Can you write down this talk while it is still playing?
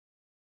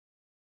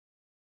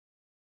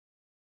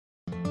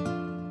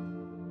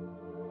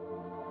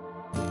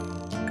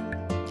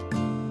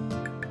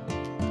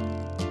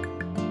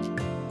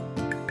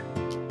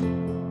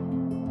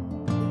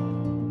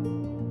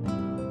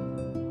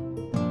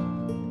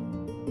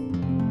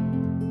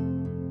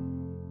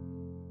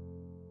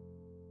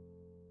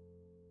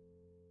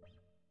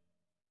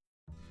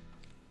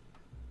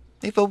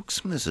Hey folks,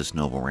 this is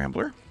Noble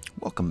Rambler.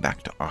 Welcome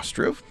back to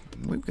Ostriv.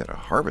 We've got a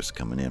harvest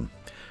coming in.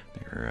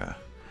 They're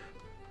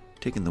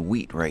taking the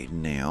wheat right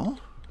now.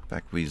 In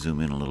fact, if we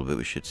zoom in a little bit,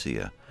 we should see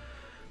is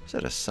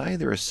that a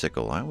scythe or a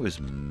sickle? I always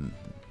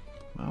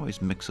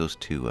mix those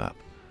two up.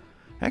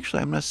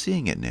 Actually, I'm not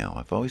seeing it now.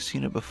 I've always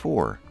seen it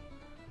before,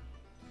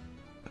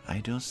 but I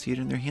don't see it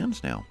in their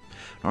hands now.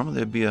 Normally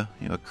there'd be a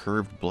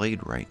curved blade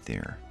right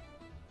there.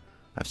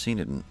 I've seen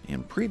it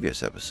in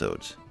previous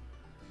episodes.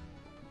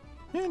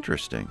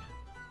 Interesting.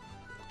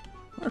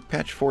 I wonder if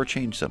patch 4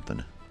 changed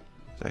something.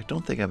 I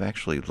don't think I've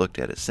actually looked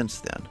at it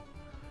since then.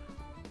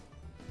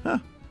 Huh.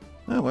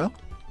 Oh well,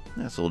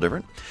 that's a little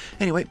different.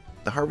 Anyway,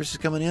 the harvest is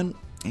coming in,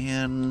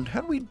 and how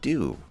do we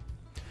do?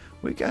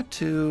 We got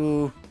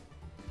to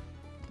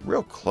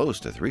real close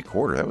to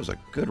 3/4. That was a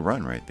good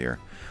run right there.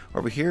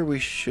 Over here we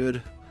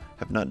should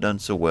have not done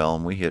so well,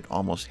 and we hit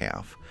almost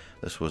half.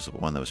 This was the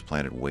one that was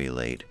planted way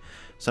late.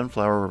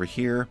 Sunflower over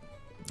here,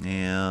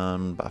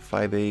 and about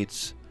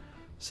 5/8.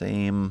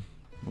 Same,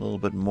 a little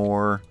bit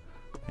more,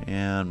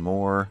 and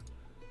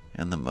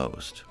the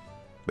most,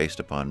 based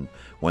upon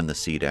when the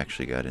seed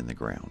actually got in the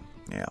ground.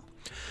 Yeah.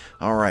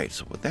 Alright,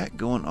 so with that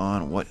going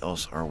on, what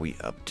else are we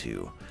up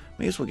to?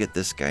 May as well get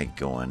this guy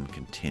going,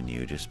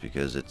 continue, just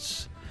because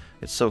it's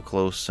so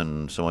close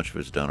and so much of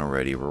it's done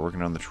already. We're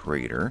working on the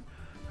trader.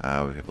 We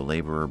have a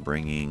laborer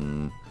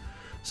bringing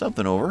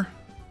something over.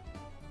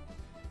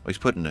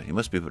 Well, he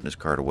must be putting his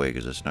cart away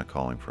because it's not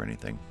calling for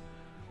anything.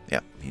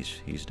 Yeah,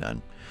 he's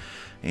done.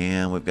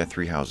 And we've got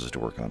 3 houses to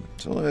work on.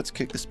 So let's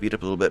kick the speed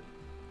up a little bit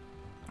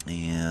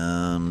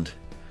and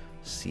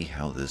see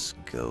how this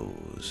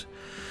goes.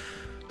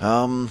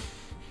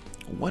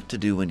 What to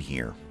do in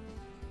here?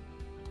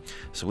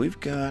 So we've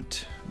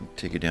got,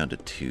 take it down to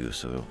 2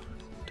 so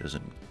it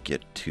doesn't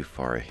get too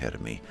far ahead of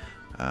me.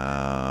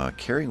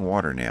 Carrying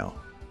water now.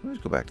 Let's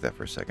go back to that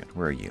for a second.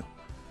 Where are you?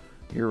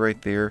 You're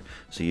right there.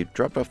 So you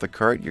dropped off the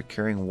cart, you're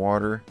carrying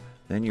water,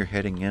 then you're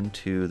heading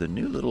into the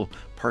new little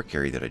park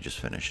area that I just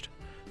finished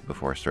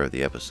before I started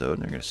the episode.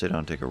 And they're going to sit down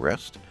and take a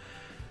rest,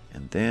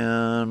 and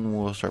then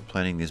we'll start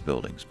planning these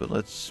buildings. But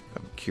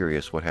I'm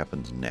curious what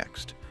happens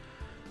next.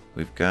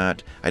 We've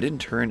got, I didn't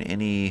turn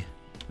any,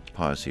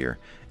 pause here,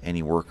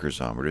 any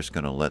workers on. We're just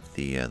going to let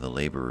the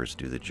laborers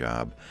do the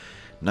job.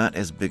 Not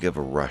as big of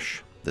a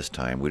rush this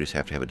time. We just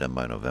have to have it done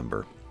by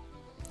November.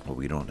 Well,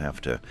 we don't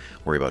have to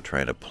worry about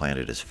trying to plant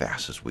it as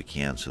fast as we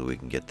can so we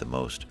can get the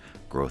most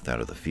growth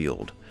out of the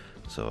field.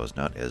 So it's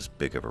not as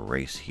big of a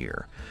race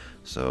here.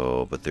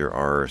 So, but there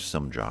are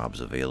some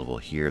jobs available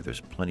here.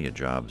 There's plenty of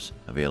jobs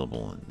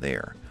available in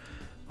there.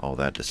 All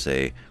that to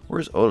say,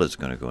 where's Ola's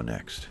going to go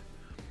next?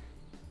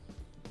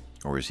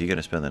 Or is he going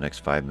to spend the next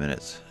 5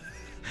 minutes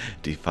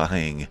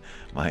defying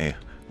my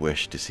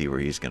wish to see where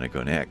he's going to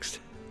go next?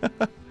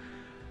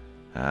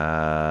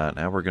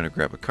 Now we're going to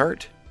grab a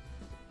cart.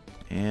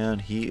 And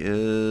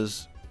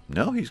he's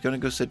going to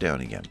go sit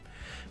down again.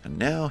 And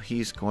now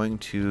he's going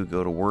to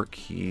go to work.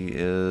 He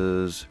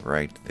is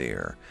right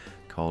there.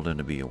 Called in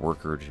to be a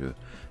worker to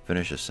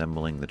finish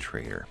assembling the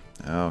trader.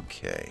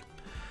 Okay.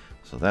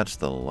 So that's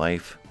the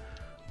life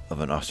of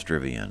an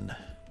Ostrivian.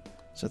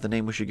 Is that the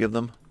name we should give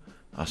them?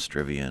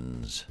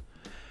 Ostrivians.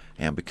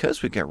 And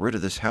because we got rid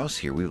of this house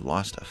here, we've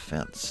lost a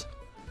fence.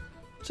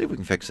 Let's see if we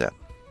can fix that.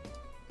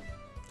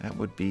 That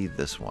would be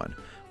this one.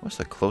 What's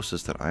the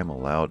closest that I'm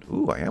allowed?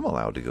 Ooh, I am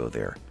allowed to go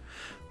there.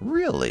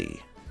 Really?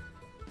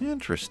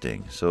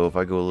 Interesting. So if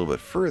I go a little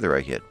bit further,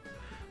 I hit.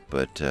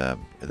 But at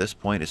this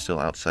point, it's still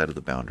outside of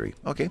the boundary.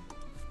 Okay,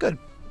 good.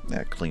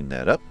 That cleaned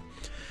that up.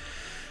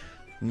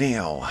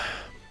 Now,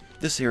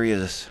 this area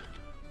is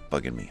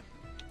bugging me.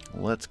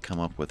 Let's come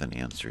up with an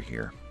answer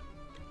here.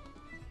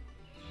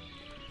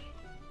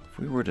 If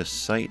we were to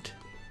sight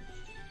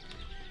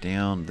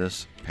down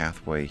this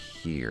pathway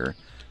here,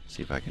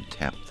 see if I can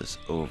tap this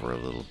over a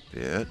little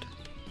bit.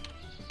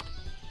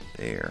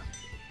 There.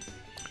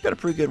 Got a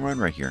pretty good run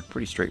right here.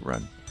 Pretty straight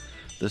run.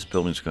 This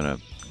building's going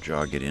to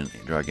jog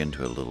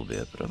into it a little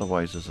bit, but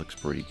otherwise this looks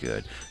pretty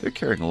good. They're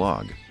carrying a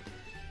log.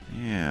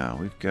 Yeah,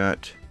 we've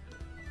got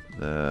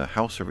the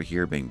house over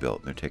here being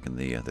built. They're taking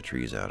the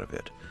trees out of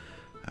it.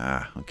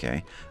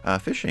 Okay.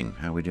 Fishing.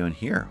 How are we doing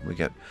here? We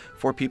got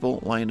 4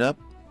 people lined up.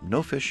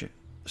 No fish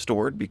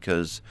stored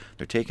because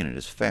they're taking it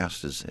as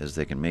fast as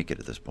they can make it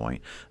at this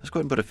point. Let's go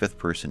ahead and put a 5th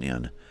person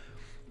in,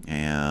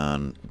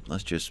 and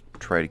let's just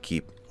try to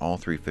keep all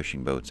 3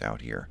 fishing boats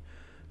out here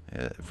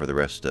for the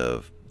rest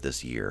of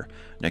this year.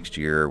 Next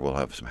year we'll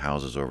have some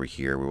houses over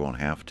here. We won't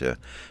have to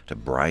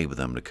bribe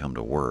them to come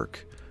to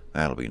work.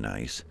 That'll be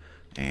nice.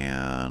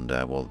 And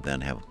we'll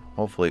then have,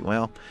 hopefully,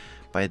 well,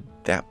 by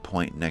that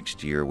point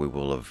next year we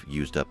will have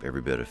used up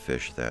every bit of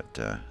fish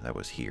that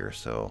was here.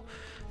 So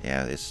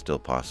yeah, it's still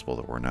possible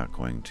that we're not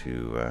going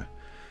to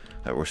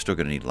we're still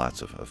going to need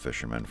lots of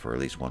fishermen for at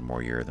least 1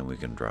 more year, then we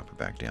can drop it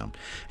back down.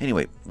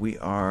 Anyway, we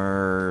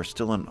are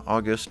still in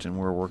August and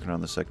we're working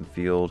on the 2nd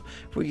field.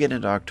 If we get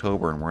into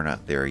October and we're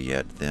not there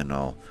yet, then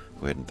I'll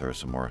go ahead and throw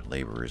some more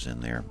laborers in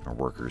there, or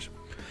workers.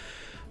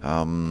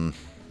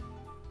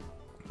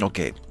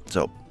 Okay,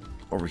 so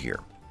over here.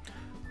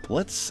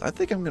 I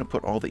think I'm going to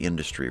put all the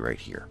industry right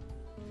here.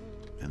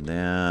 And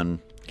then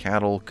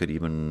cattle could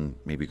even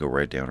maybe go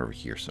right down over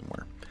here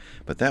somewhere.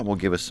 But that will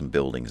give us some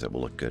buildings that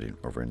will look good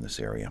over in this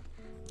area.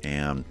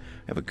 And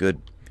have a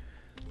good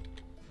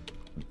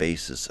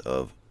basis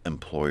of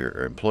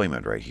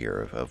employment right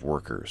here of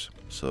workers.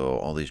 So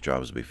all these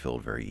jobs will be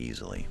filled very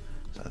easily.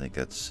 So I think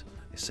that's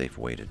a safe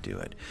way to do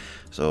it.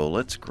 So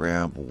let's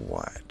grab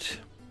what?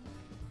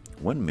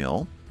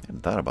 Windmill. I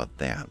hadn't thought about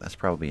that. That's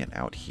probably an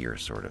out here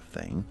sort of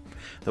thing.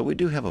 Though we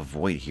do have a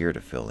void here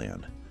to fill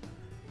in.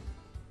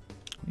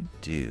 We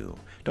do.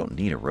 Don't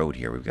need a road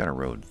here. We've got a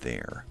road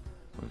there.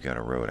 We've got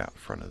a road out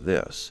front of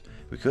this.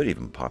 We could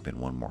even pop in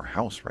one more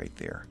house right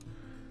there.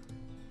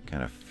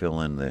 Kind of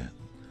fill in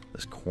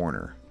this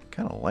corner.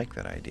 Kind of like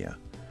that idea.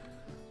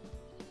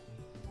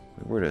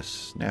 If we were to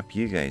snap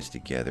you guys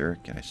together,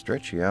 can I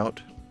stretch you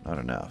out? Not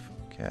enough.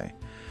 Okay.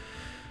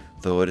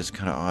 Though it is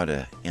kind of odd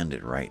to end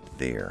it right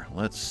there.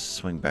 Let's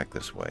swing back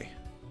this way.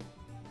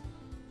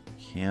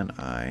 Can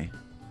I?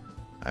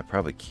 I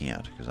probably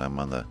can't because I'm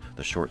on the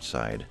short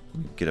side.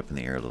 Get up in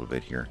the air a little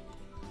bit here.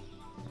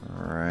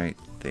 Right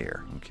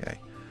there. Okay.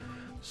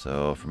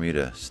 So for me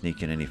to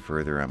sneak in any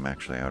further, I'm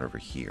actually out over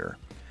here.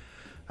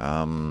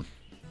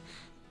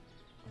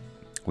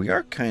 We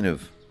are kind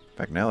of, in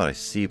fact, now that I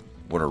see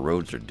what our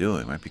roads are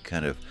doing, it might be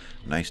kind of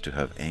nice to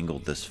have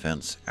angled this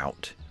fence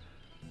out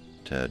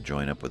to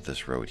join up with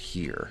this road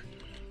here.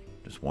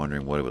 Just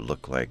wondering what it would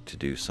look like to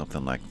do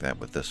something like that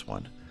with this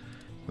one.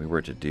 If we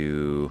were to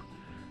do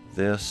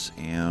this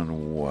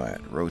and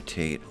what?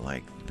 Rotate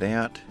like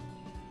that.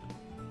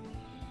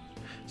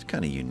 It's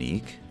kind of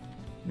unique.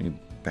 Let me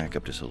back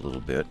up just a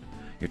little bit.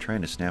 You're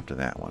trying to snap to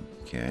that one.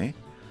 Okay.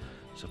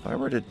 So if I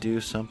were to do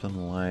something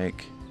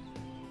like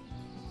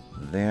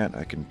that,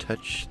 I can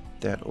touch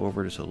that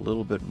over just a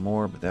little bit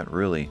more, but that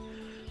really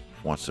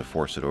wants to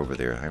force it over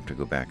there. I have to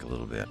go back a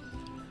little bit.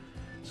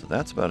 So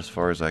that's about as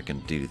far as I can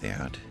do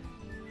that.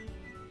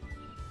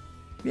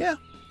 Yeah,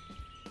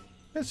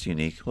 that's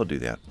unique. We'll do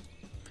that.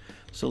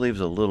 So leaves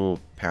a little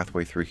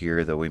pathway through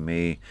here, though we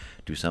may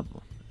do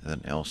something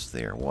else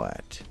there.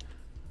 What?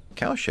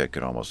 Cowshed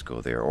could almost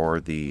go there, or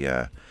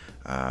the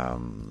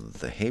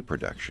hay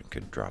production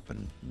could drop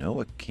in. No,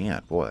 it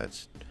can't. Boy,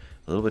 that's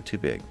a little bit too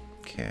big.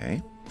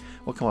 Okay.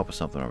 We'll come up with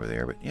something over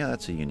there, but yeah,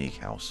 that's a unique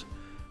house.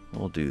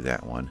 We'll do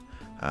that one.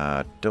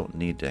 Don't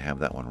need to have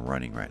that one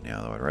running right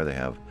now, though. I'd rather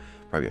have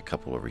probably a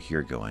couple over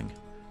here going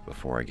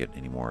before I get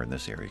any more in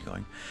this area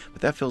going.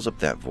 But that fills up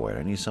that void.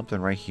 I need something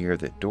right here.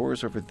 That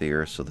door's over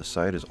there, so the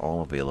side is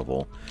all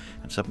available.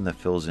 And something that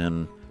fills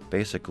in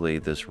basically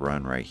this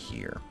run right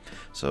here.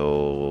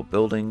 So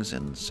buildings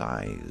and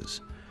size.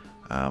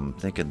 I'm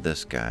thinking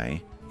this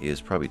guy is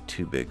probably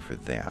too big for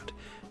that.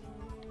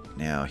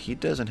 Now, he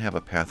doesn't have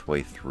a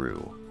pathway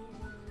through.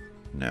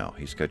 No,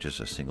 he's got just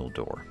a single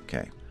door.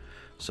 Okay.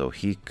 So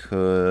he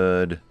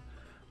could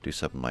do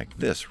something like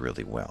this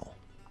really well.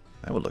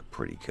 That would look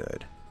pretty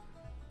good.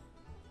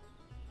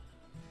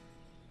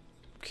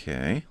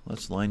 Okay,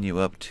 let's line you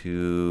up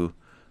to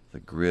the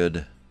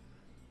grid.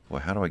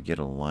 Well, how do I get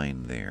a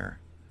line there?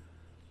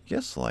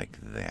 Guess like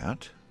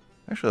that.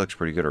 Actually looks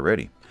pretty good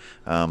already.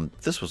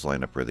 This was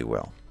lined up really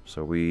well.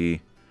 So we're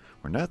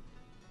not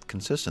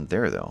consistent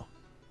there though.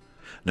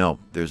 No,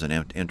 there's an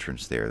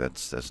entrance there.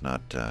 That's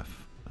not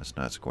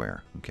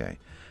square. Okay.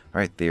 All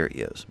right, there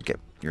is. Okay,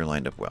 you're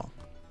lined up well.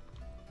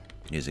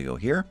 Does he go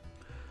here,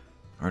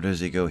 or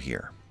does he go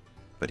here?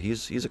 But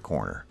he's a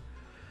corner.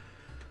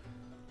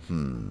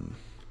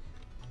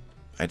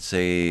 I'd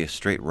say a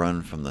straight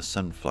run from the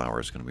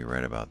sunflower is going to be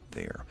right about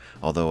there.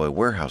 Although a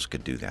warehouse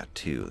could do that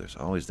too. There's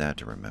always that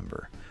to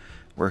remember.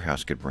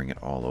 Warehouse could bring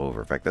it all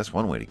over. In fact, that's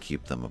one way to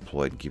keep them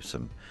employed and keep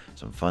some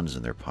funds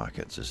in their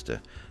pockets, is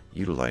to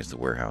utilize the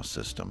warehouse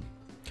system.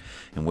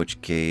 In which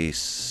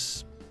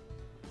case,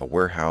 a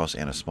warehouse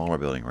and a smaller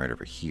building right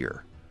over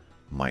here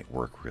might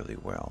work really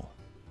well.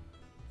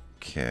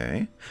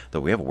 Okay.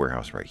 Though we have a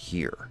warehouse right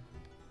here.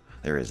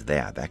 There is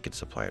that. That could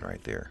supply it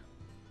right there.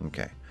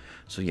 Okay.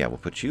 So yeah, we'll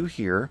put you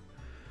here.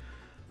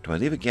 Do I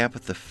leave a gap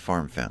with the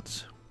farm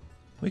fence?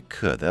 We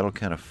could. That'll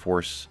kind of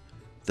force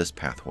this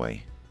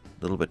pathway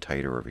a little bit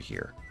tighter over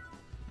here.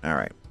 All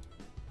right.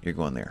 You're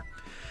going there.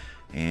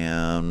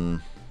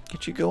 And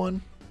get you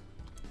going.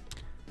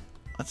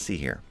 Let's see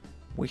here.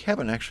 We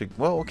haven't actually...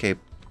 Well, okay.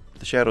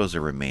 The shadows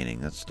are remaining.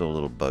 That's still a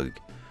little bug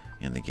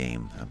in the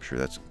game. I'm sure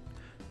that's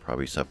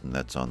probably something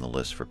that's on the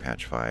list for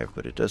patch 5,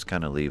 but it does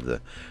kind of leave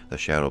the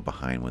shadow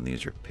behind when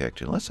these are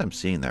picked, unless I'm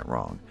seeing that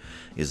wrong.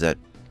 Is that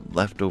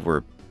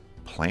leftover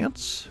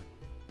plants?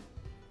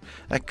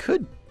 That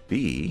could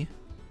be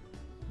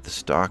the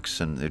stalks,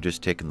 and they're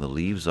just taking the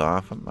leaves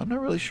off. I'm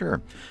not really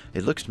sure.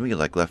 It looks to me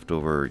like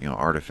leftover,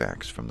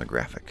 artifacts from the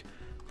graphic,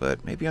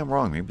 but maybe I'm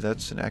wrong. Maybe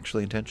that's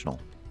actually intentional.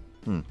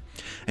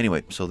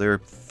 Anyway, so there are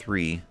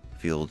 3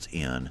 fields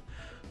in.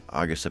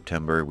 August,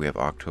 September, we have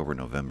October,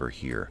 November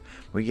here.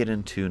 When we get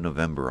into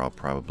November, I'll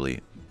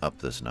probably up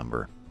this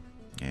number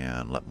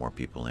and let more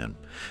people in.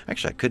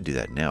 Actually, I could do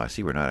that now. I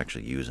see we're not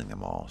actually using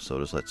them all, so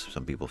just let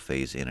some people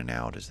phase in and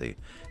out as they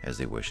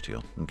wish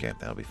to. Okay,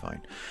 that'll be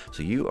fine.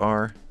 So you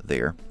are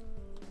there.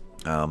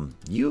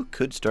 You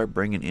could start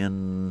bringing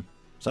in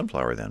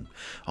sunflower then.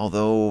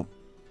 Although,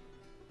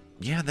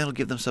 yeah, that'll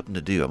give them something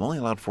to do. I'm only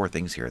allowed 4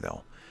 things here,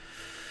 though.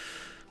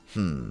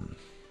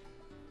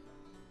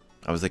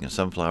 I was thinking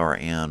sunflower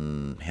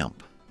and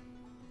hemp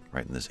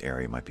right in this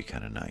area might be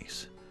kind of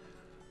nice.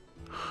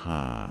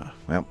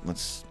 Well,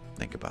 let's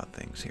think about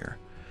things here.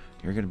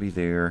 You're going to be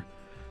there.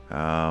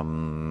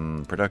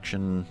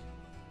 Production,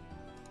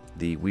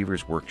 the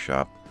Weaver's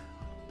Workshop.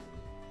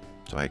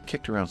 So I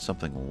kicked around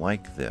something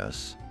like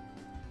this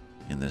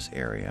in this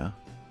area,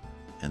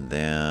 and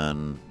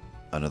then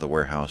another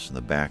warehouse in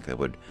the back that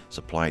would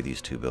supply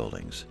these 2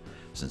 buildings.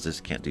 Since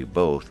this can't do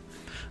both,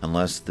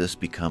 unless this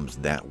becomes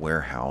that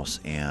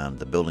warehouse and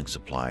the building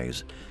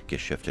supplies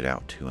get shifted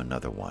out to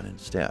another one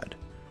instead.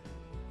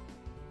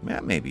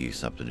 That may be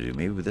something to do.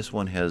 Maybe this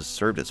one has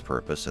served its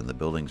purpose and the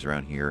buildings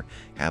around here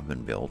have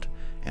been built,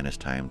 and it's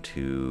time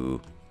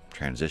to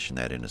transition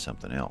that into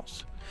something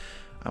else.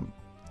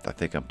 I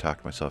think I'm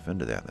talking myself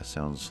into that. That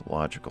sounds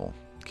logical.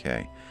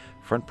 Okay.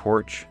 Front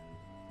porch,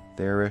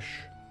 there-ish.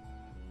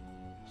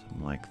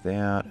 Something like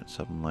that, and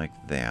something like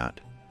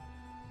that.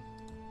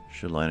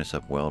 Should line us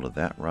up well to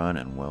that run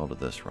and well to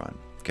this run.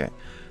 Okay,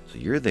 so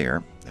you're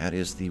there. That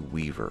is the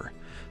Weaver.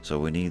 So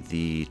we need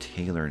the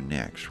tailor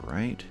next,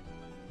 right?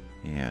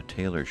 Yeah,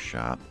 tailor's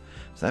shop.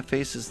 So that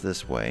faces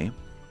this way.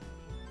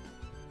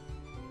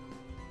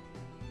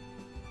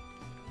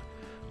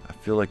 I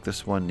feel like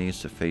this one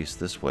needs to face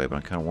this way, but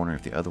I'm kind of wondering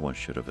if the other one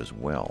should have as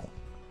well.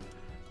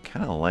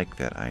 Kind of like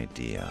that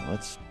idea.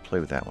 Let's play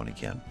with that one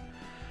again.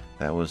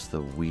 That was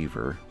the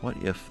Weaver. What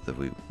if the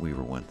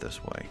Weaver went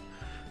this way?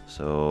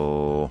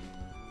 So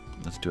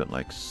let's do it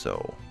like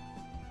so.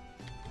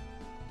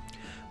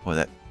 Boy,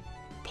 that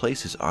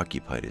place is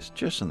occupied. It's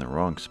just in the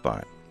wrong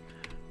spot.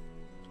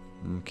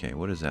 Okay,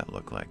 what does that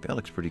look like? That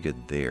looks pretty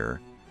good there.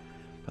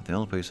 But the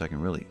only place I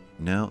can really...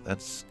 No,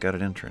 that's got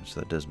an entrance.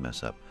 That does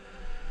mess up.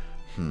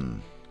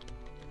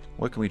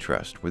 What can we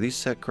trust? Were these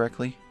set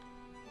correctly?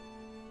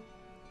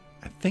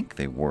 I think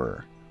they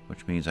were,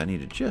 which means I need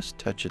to just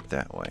touch it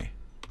that way.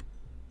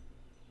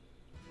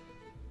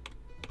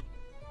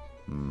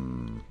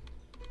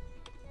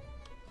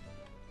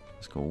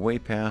 Let's go way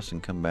past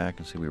and come back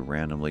and see if we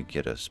randomly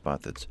get a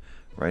spot that's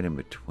right in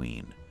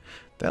between.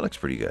 That looks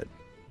pretty good.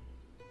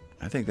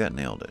 I think that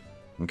nailed it.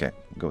 Okay,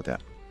 we'll go with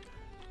that.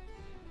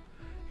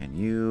 And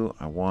you,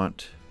 I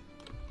want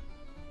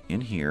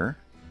in here,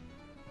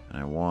 and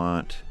I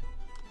want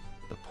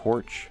the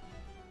porch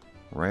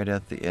right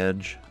at the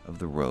edge of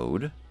the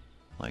road,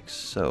 like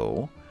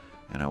so.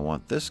 And I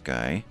want this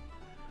guy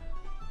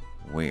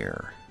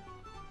where?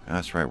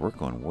 That's right, we're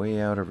going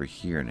way out over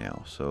here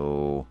now.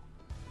 So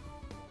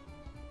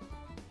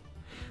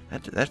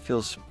that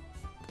feels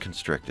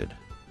constricted.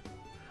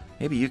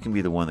 Maybe you can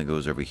be the one that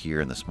goes over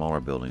here and the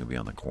smaller building will be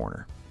on the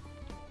corner.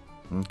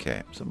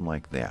 Okay, something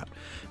like that.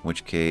 In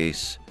which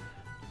case,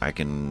 I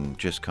can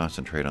just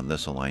concentrate on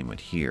this alignment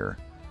here.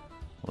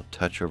 We'll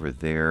touch over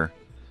there,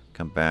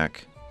 come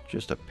back,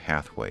 just a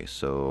pathway.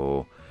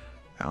 So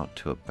out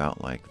to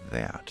about like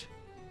that.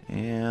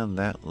 And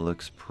that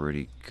looks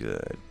pretty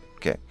good.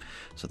 Okay,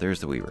 so there's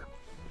the Weaver.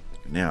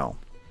 Now,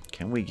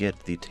 can we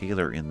get the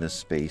tailor in this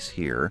space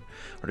here?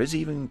 Or does he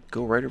even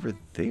go right over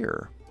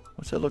there?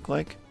 What's that look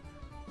like?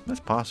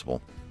 That's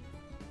possible.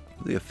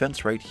 The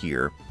fence right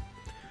here.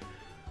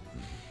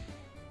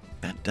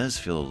 That does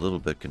feel a little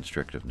bit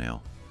constrictive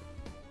now.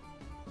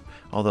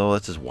 Although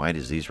that's as wide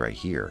as these right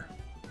here.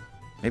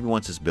 Maybe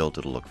once it's built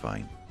it'll look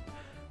fine.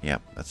 Yeah,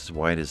 that's as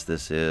wide as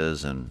this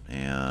is,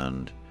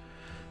 and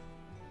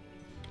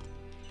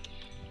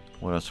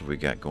what else have we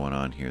got going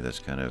on here that's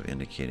kind of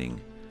indicating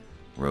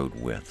road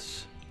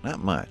widths? Not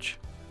much.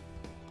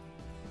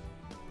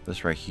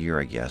 This right here,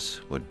 I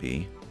guess, would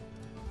be.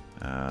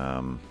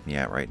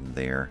 Yeah, right in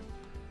there.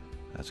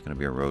 That's going to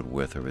be a road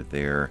width over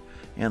there.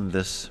 And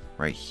this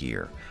right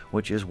here,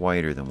 which is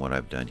wider than what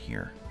I've done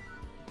here.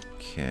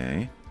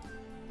 Okay.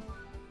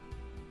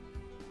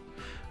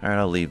 Alright,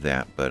 I'll leave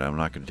that, but I'm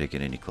not going to take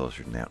it any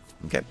closer than that.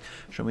 Okay,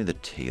 show me the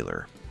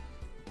tailor.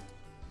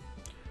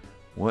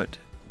 What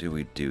do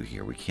we do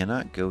here? We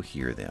cannot go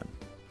here then.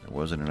 There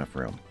wasn't enough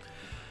room.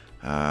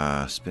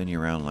 Spin you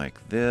around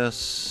like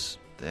this.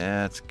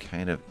 That's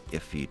kind of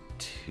iffy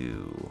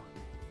too.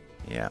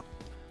 Yeah,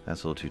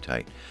 that's a little too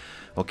tight.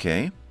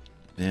 Okay,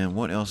 then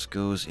what else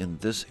goes in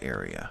this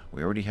area?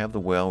 We already have the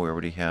well, we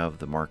already have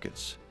the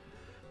markets.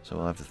 So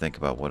we'll have to think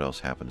about what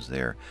else happens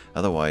there.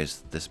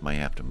 Otherwise, this might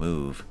have to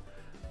move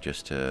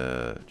just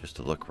to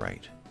look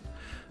right.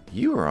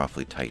 You are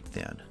awfully tight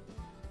then.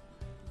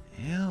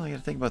 Yeah, I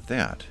gotta think about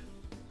that.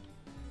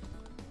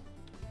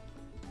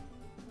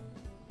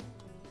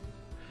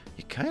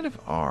 You kind of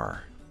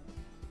are.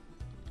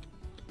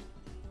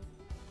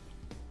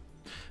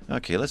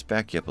 Okay, let's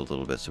back you up a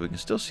little bit so we can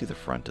still see the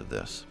front of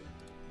this.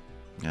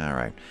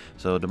 Alright,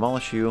 so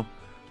demolish you,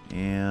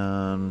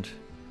 and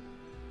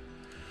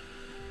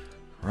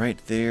Right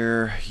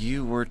there,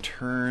 you were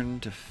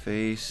turned to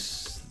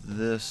face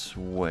this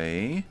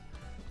way,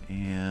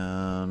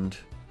 and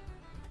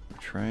we're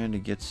trying to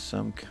get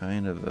some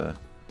kind of a,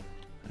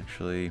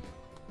 actually,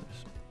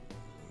 just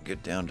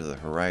get down to the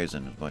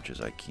horizon as much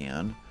as I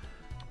can,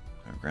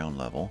 ground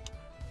level.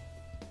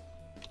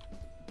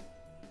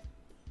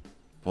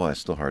 Boy,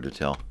 it's still hard to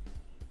tell.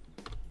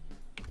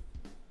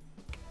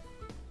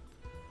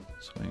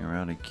 Swing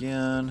around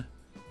again,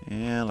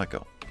 and let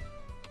go.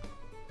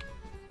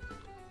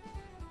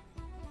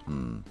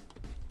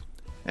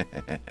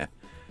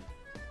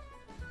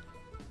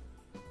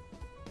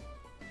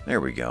 There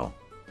we go.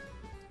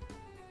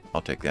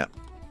 I'll take that.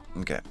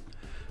 Okay.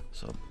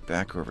 So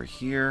back over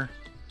here.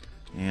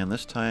 And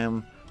this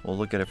time we'll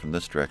look at it from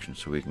this direction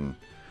so we can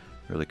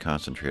really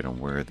concentrate on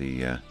where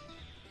the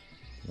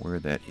where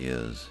that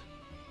is.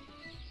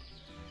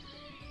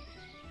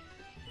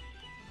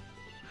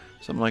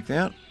 Something like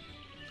that.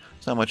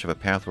 It's not much of a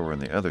path over on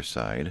the other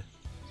side,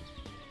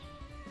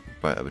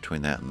 but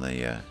between that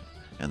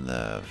and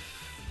the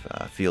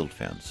field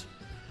fence.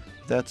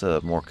 That's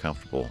a more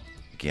comfortable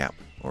gap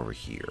over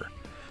here.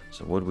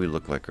 So what do we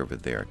look like over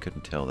there? I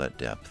couldn't tell that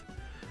depth.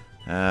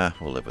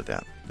 We'll live with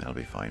that. That'll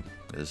be fine.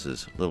 This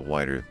is a little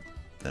wider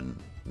than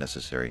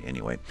necessary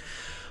anyway.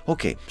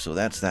 Okay, so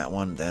that's that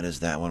one. That is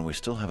that one. We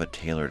still have a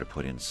tailor to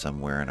put in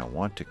somewhere, and I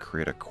want to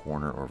create a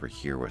corner over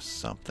here with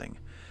something.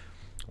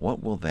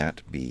 What will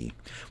that be?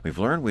 We've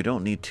learned we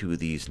don't need two of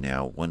these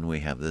now when we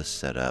have this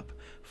set up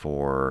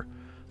for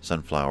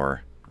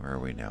sunflower. Where are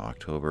we now?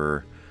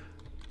 October.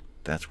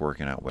 That's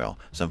working out well.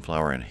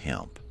 Sunflower and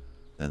hemp.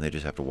 Then they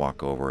just have to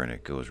walk over and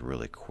it goes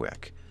really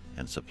quick.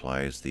 And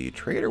supplies the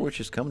trader, which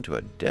has come to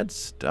a dead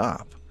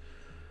stop.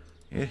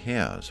 It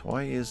has.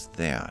 Why is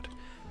that?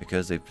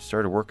 Because they've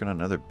started working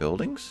on other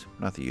buildings?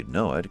 Not that you'd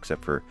know it,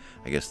 except for,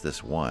 I guess,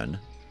 this one.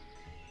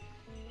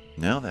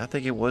 No, I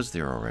think it was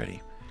there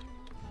already.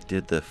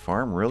 Did the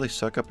farm really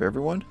suck up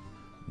everyone?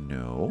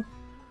 No.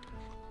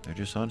 They're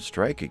just on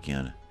strike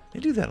again. They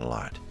do that a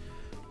lot.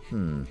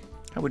 How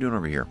are we doing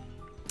over here?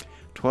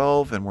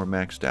 12, and we're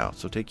maxed out.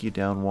 So take you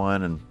down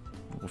one, and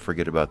we'll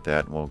forget about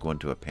that, and we'll go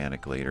into a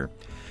panic later.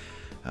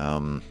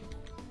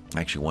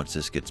 Actually, once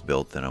this gets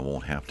built, then I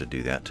won't have to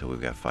do that till we've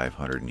got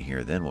 500 in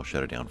here. Then we'll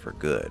shut it down for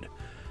good.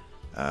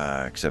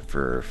 Except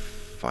for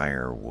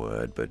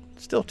firewood, but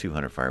still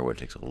 200 firewood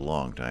takes a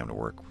long time to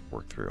work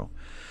through.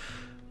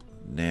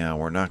 Now,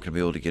 we're not going to be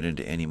able to get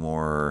into any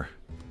more...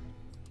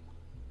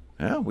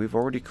 Yeah, we've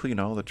already cleaned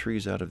all the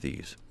trees out of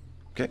these.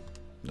 Okay,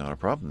 not a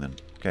problem then.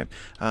 Okay,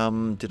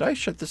 did I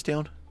shut this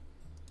down?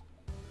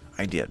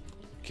 I did.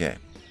 Okay,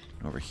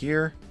 over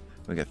here,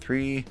 we got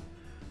 3...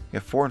 We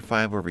got 4 and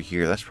 5 over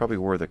here. That's probably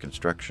where the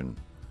construction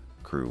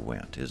crew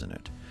went, isn't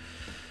it?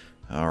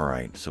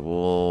 Alright, so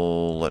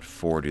we'll let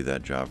 4 do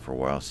that job for a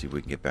while, see if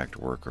we can get back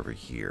to work over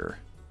here.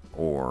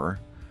 Or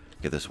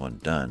get this one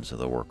done so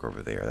they'll work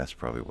over there. That's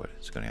probably what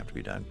it's going to have to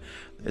be done.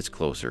 It's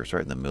closer. It's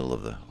right in the middle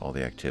of all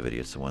the activity.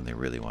 It's the one they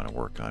really want to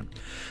work on.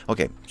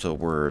 Okay, so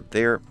we're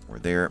there,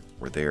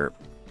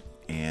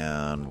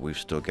 and we've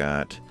still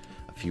got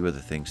a few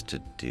other things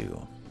to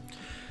do.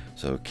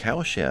 So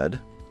cow shed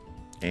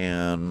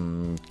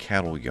and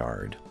cattle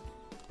yard.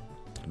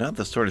 Not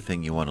the sort of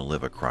thing you want to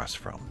live across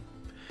from.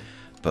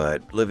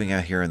 But living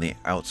out here in the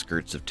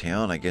outskirts of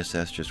town, I guess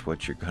that's just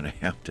what you're going to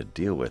have to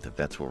deal with if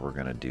that's what we're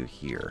going to do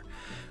here.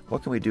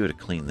 What can we do to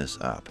clean this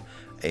up?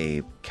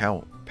 A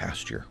cow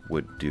pasture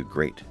would do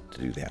great to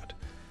do that.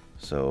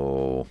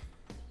 So,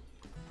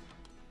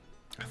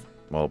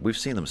 well, we've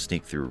seen them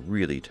sneak through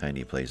really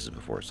tiny places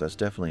before, so that's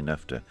definitely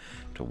enough to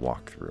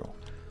walk through.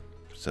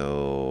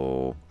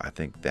 So I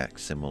think that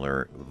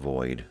similar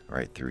void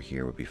right through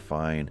here would be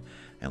fine,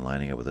 and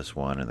lining up with this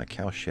one and the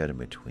cow shed in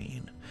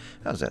between.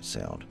 How's that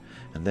sound?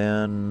 And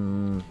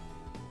then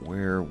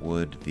where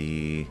would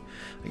the,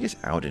 I guess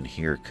out in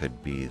here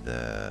could be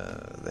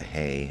the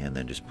hay, and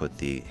then just put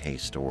the hay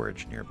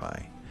storage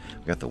nearby.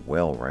 We got the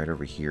well right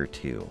over here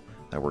too.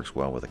 That works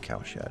well with a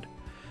cow shed.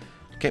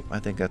 Okay, I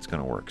think that's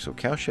going to work. So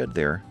cow shed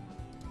there,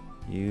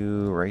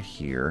 you right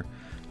here,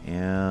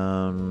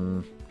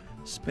 and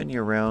spin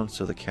you around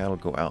so the cattle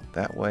go out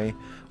that way.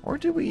 Or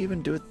do we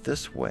even do it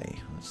this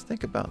way? Let's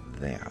think about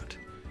that.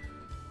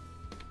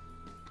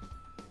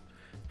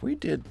 If we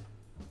did...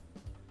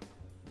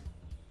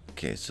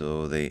 Okay,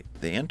 so they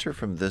enter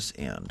from this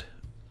end.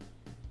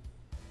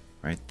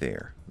 Right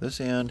there. This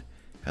end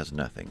has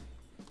nothing.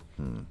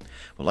 Would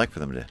like for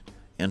them to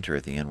enter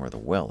at the end where the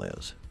well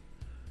is.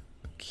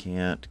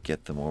 Can't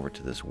get them over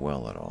to this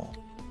well at all.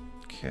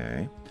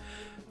 Okay.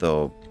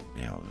 Though,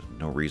 you know,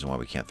 no reason why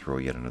we can't throw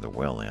yet another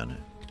well in.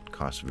 It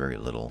costs very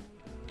little.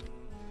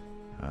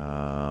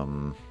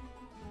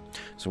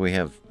 So we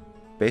have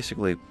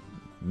basically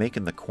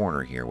making the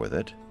corner here with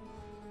it,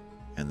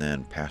 and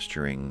then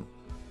pasturing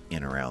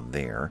in around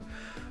there.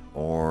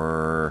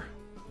 Or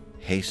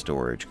hay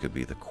storage could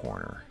be the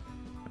corner.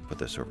 I'll put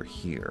this over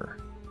here.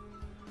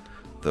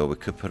 Though we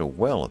could put a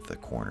well at the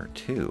corner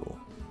too.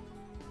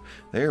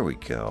 There we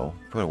go.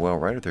 Put a well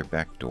right at their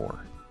back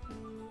door.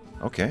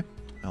 Okay.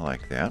 I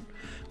like that.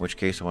 In which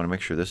case I want to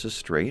make sure this is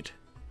straight.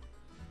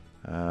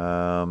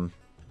 Well,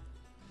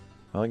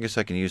 I guess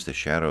I can use the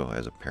shadow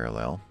as a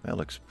parallel. That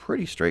looks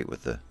pretty straight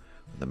with the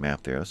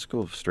map there. Let's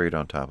go straight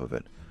on top of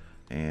it.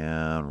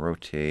 And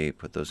rotate,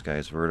 put those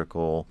guys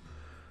vertical.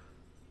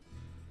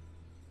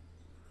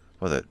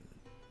 Well,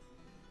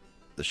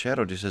 the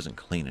shadow just isn't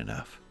clean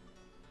enough.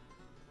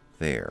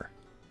 There.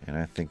 And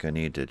I think I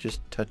need to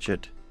just touch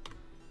it.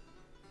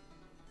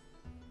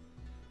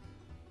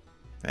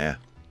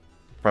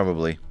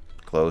 Probably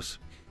close.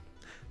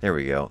 There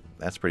we go.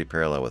 That's pretty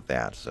parallel with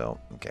that. So,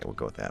 okay, we'll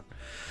go with that.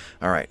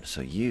 All right,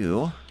 so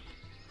you are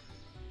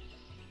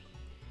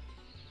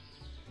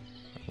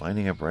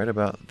lining up right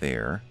about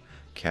there.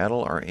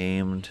 Cattle are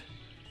aimed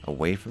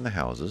away from the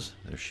houses.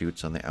 There's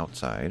chutes on the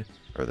outside,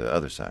 or the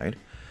other side.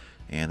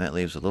 And that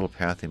leaves a little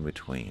path in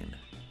between.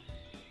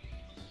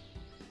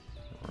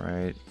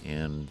 Right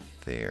in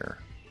there.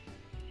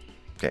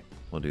 Okay,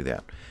 we'll do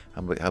that.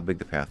 How big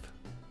the path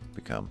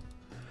become?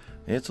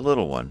 It's a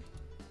little one.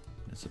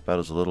 It's about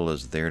as little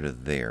as there to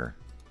there.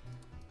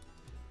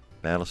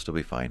 That'll still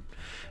be fine.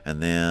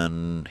 And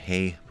then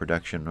hay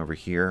production over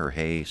here, or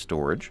hay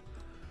storage.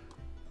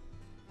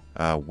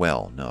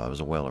 Well, no, it was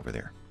a well over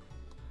there.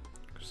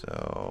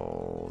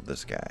 So,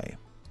 this guy.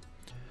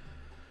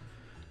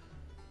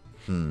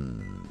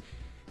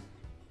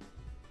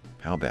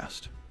 How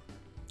best?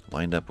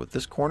 Lined up with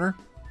this corner.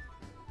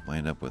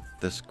 Lined up with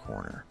this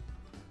corner.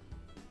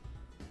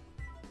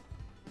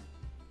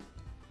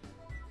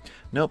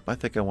 Nope, I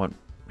think I want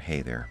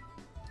hay there.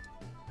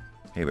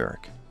 Hay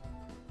barrack.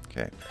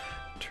 Okay.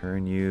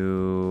 Turn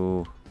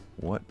you...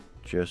 What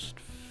just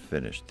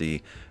finished?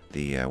 The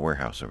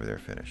warehouse over there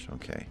finished.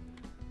 Okay.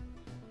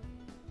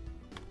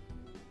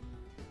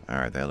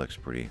 Alright, that looks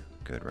pretty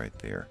good right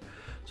there.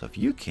 So if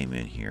you came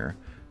in here,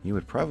 you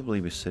would probably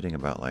be sitting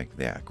about like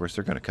that. Of course,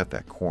 they're going to cut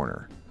that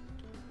corner.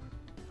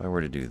 If I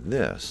were to do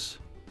this...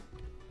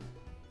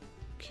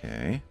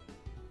 Okay.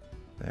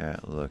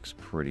 That looks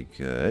pretty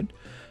good.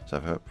 So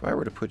if I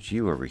were to put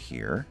you over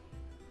here,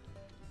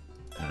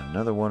 and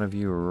another one of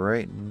you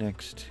right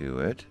next to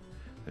it,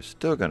 they're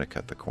still going to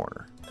cut the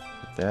corner.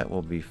 But that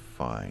will be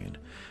fine.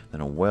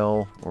 Then a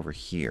well over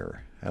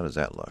here. How does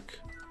that look?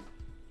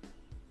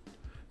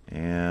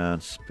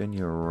 And spin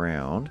you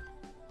around.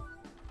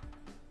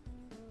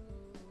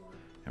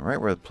 And right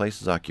where the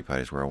place is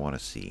occupied is where I want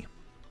to see.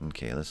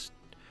 Okay, let's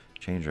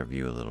change our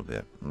view a little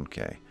bit.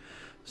 Okay,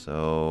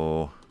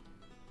 so...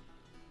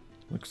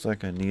 Looks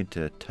like I need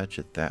to touch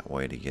it that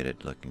way to get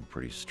it looking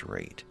pretty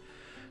straight.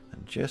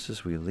 And just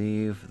as we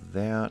leave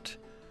that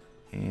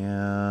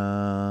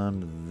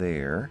and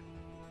there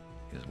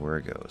is where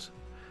it goes.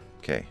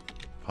 Okay,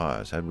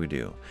 pause. How'd we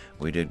do?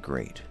 We did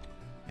great.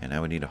 And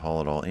now we need to haul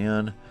it all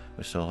in.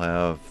 We still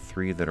have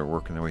 3 that are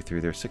working their way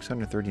through there.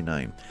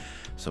 639.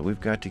 So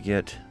we've got to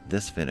get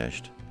this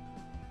finished.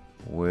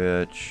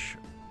 Which,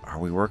 are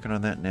we working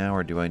on that now,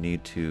 or do I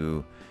need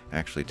to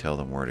actually tell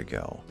them where to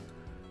go?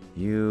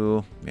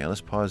 You, yeah,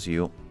 let's pause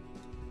you.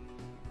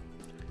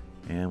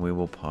 And we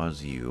will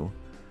pause you.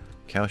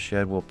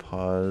 Cowshed will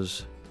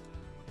pause.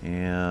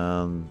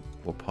 And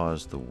we'll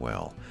pause the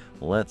well.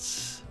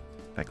 Let's,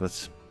 in fact,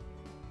 let's,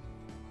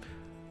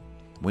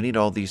 we need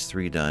all these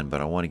 3 done,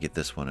 but I want to get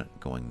this one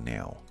going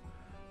now.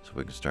 So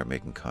we can start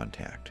making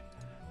contact.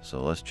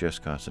 So let's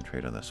just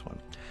concentrate on this one.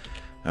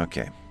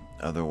 Okay.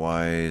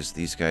 Otherwise,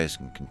 these guys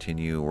can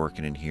continue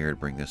working in here to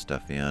bring this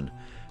stuff in.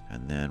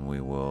 And then we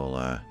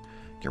will,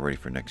 get ready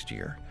for next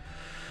year.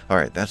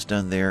 Alright, that's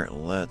done there.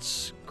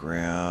 Let's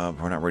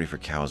grab... We're not ready for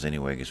cows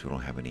anyway because we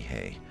don't have any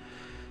hay.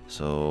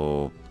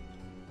 So...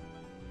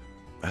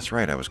 That's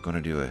right, I was going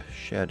to do a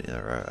shed,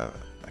 or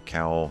a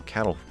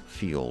cattle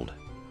field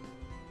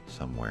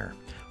somewhere.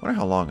 I wonder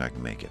how long I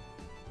can make it.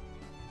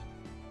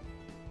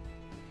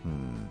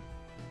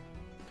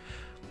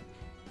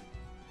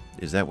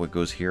 Is that what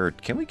goes here?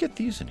 Can we get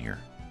these in here?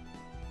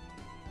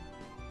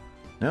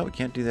 No, we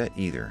can't do that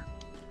either.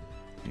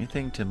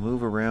 Anything to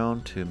move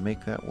around to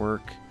make that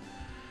work?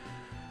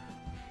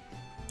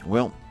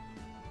 Well,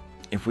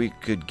 if we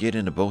could get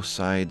into both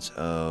sides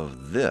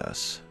of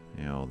this,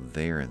 you know,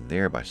 there and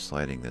there by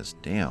sliding this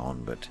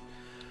down, but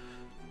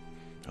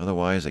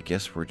otherwise I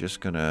guess we're just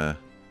gonna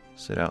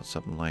sit out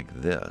something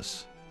like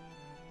this.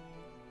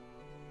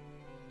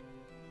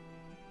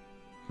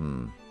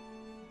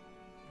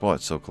 Boy,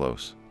 it's so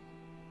close.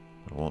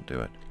 I won't do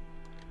it.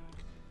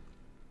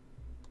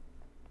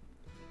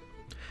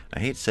 I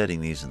hate setting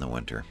these in the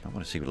winter. I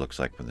want to see what it looks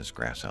like when there's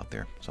grass out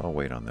there. So I'll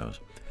wait on those.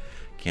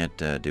 Can't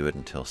do it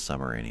until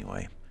summer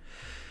anyway.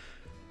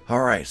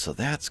 Alright, so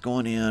that's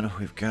going in.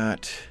 We've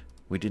got...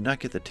 We did not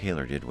get the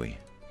tailor, did we?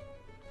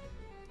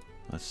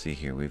 Let's see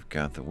here. We've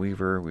got the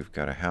weaver. We've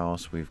got a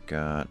house. We've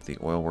got the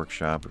oil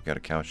workshop. We've got a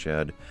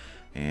cowshed.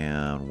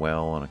 And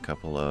well, and a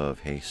couple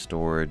of hay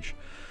storage.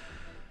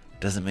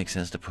 Doesn't make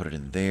sense to put it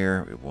in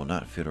there. It will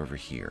not fit over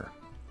here.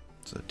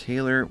 So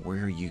tailor,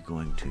 where are you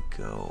going to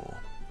go?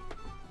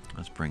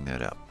 Let's bring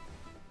that up.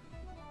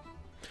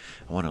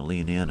 I want to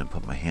lean in and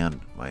put my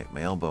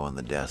elbow on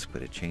the desk,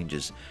 but it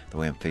changes the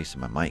way I'm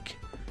facing my mic.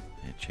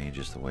 It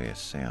changes the way I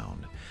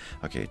sound.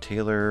 Okay,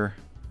 tailor,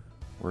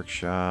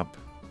 workshop.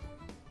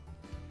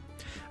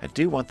 I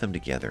do want them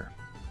together,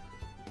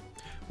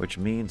 which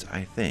means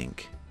I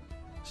think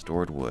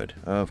stored wood,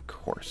 of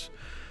course.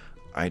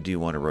 I do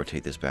want to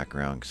rotate this back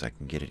around because I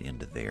can get it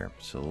into there.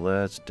 So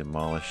let's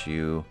demolish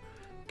you,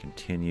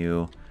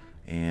 continue,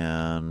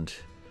 and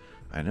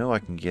I know I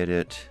can get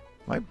it.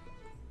 I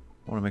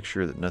want to make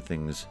sure that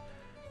nothing's...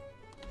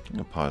 I'm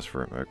going to pause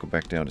for it. I'll go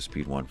back down to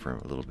speed 1 for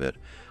a little bit.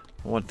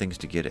 I want things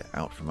to get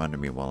out from under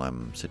me while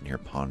I'm sitting here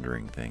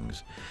pondering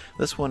things.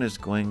 This one is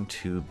going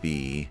to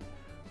be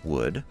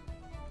wood,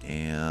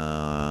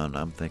 and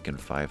I'm thinking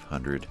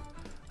 500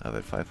 of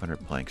it. 500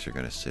 planks are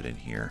going to sit in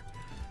here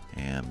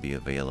and be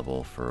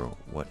available for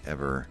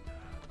whatever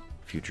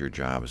future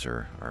jobs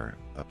are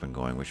up and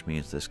going, which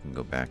means this can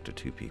go back to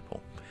 2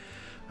 people.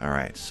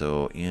 Alright,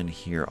 so in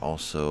here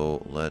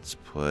also, let's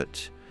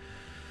put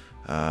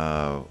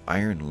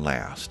iron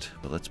last,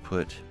 but let's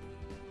put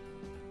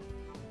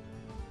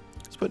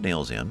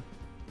nails in.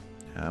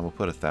 We'll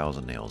put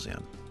 1,000 nails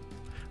in.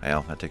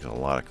 Well, that takes a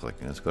lot of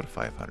clicking. Let's go to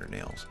 500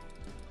 nails.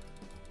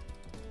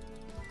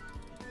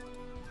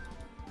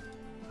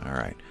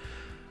 Alright.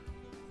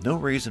 No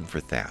reason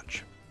for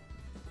thatch.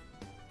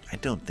 I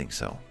don't think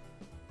so.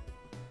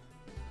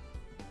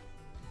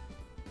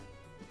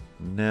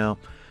 No.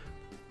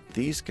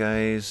 These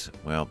guys,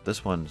 well,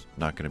 this one's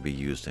not going to be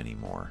used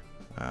anymore.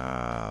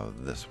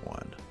 This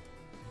one.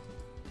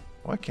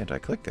 Why can't I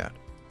click that?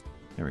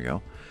 There we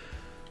go.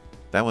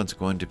 That one's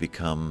going to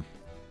become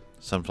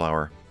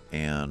sunflower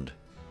and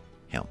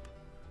hemp.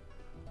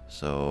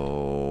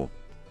 So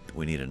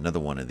we need another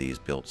one of these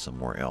built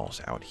somewhere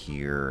else. Out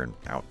here and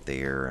out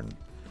there and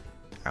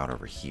out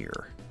over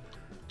here.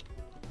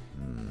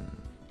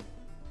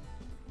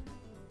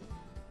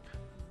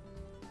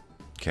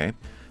 Okay.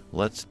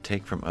 Let's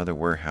take from other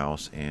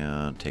warehouse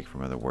and take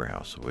from other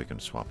warehouse so we can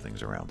swap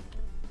things around.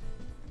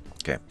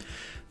 Okay.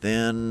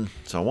 Then,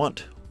 so I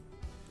want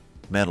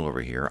metal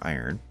over here,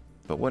 iron,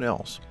 but what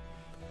else?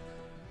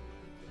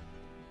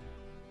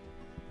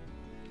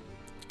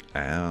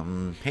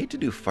 Hate to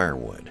do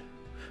firewood,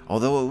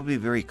 although it would be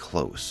very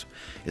close.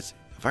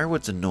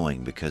 Firewood's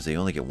annoying because they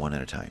only get 1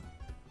 at a time,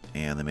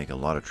 and they make a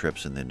lot of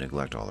trips and then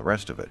neglect all the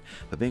rest of it.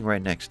 But being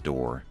right next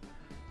door,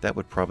 that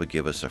would probably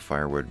give us a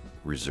firewood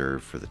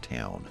reserve for the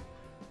town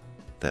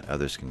that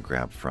others can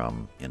grab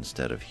from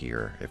instead of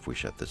here if we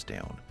shut this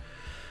down.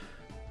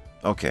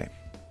 Okay,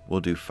 we'll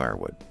do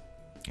firewood,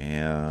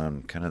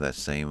 and kind of that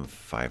same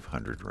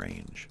 500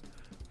 range.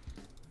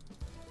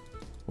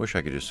 Wish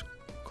I could just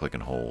click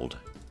and hold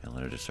and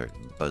let it just start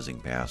buzzing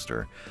past,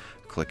 or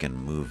click and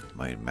move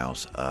my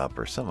mouse up,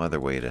 or some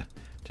other way to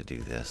do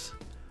this.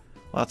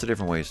 Lots of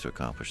different ways to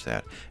accomplish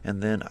that.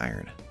 And then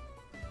iron.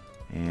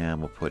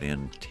 And we'll put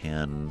in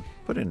 10,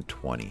 put in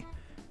 20, in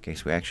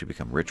case we actually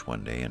become rich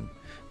one day and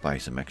buy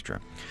some extra.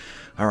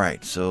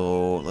 Alright,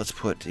 so let's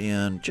put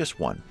in just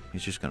 1.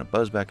 He's just going to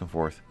buzz back and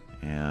forth.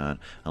 And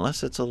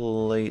unless it's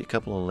a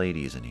couple of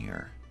ladies in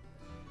here.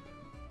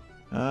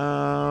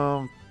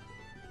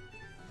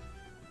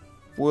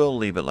 We'll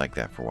leave it like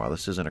that for a while.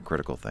 This isn't a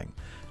critical thing.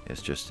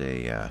 It's just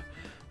a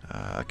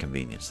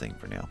convenience thing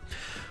for now.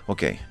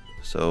 Okay,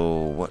 so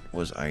what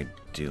was I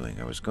doing?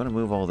 I was going to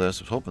move all this.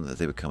 I was hoping that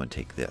they would come and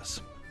take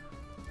this.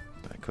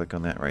 I click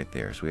on that right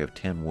there. So we have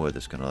 10 wood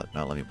that's going to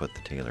not let me put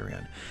the tailor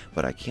in.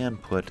 But I can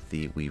put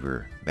the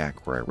weaver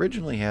back where I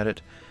originally had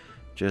it.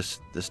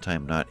 Just this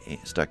time not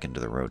stuck into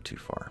the road too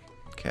far.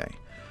 Okay.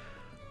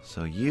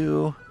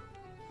 So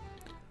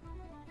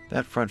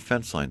that front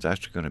fence line is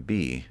actually going to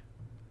be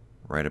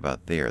right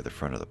about there, the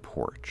front of the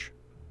porch.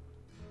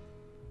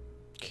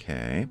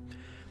 Okay.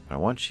 But I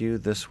want you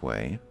this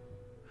way.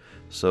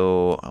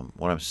 So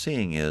what I'm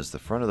seeing is the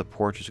front of the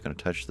porch is going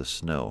to touch the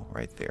snow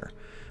right there,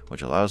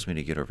 which allows me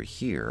to get over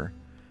here,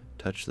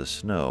 touch the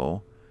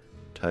snow,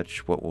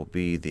 touch what will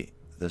be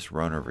this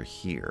run over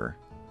here,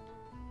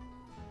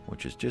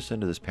 which is just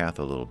into this path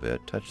a little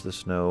bit, touch the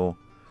snow.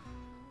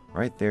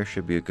 Right there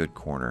should be a good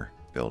corner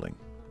building.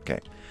 Okay,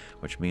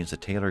 which means the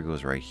tailor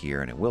goes right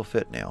here, and it will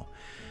fit now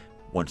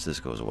once this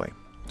goes away.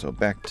 So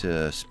back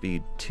to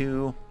speed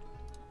 2.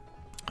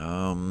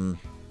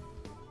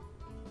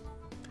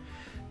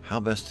 How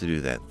best to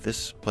do that?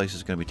 This place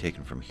is going to be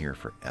taken from here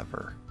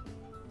forever.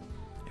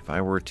 If I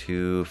were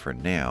to, for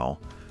now,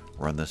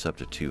 run this up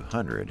to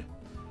 200,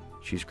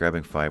 she's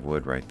grabbing 5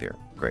 wood right there.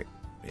 Great.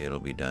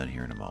 It'll be done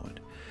here in a moment.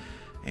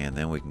 And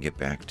then we can get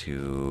back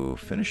to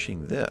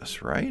finishing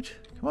this, right?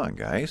 Come on,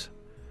 guys.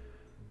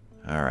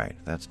 All right,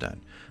 that's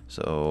done.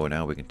 So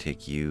now we can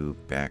take you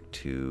back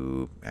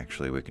to...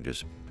 Actually, we can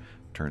just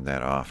turn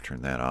that off,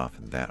 and that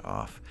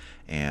off,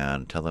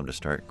 and tell them to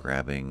start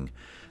grabbing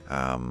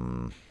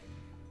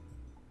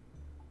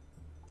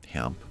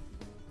hemp.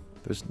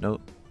 There's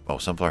no... Oh,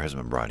 sunflower hasn't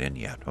been brought in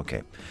yet.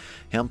 Okay.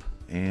 Hemp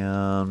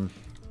and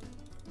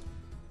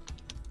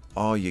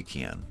all you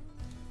can.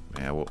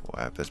 Yeah, well,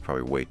 that's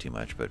probably way too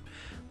much, but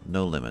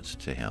no limits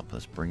to hemp.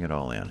 Let's bring it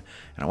all in. And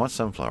I want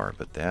sunflower,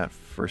 but that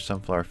first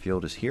sunflower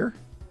field is here.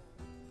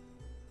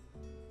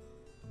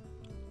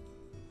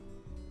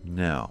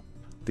 Now,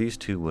 these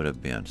two would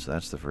have been, so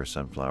that's the first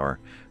sunflower.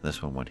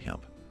 This one went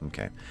hemp.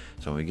 Okay,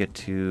 so when we get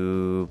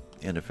to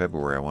end of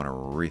February, I want to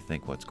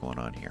rethink what's going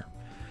on here.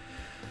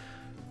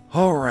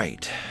 All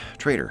right,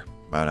 trader,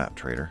 well, not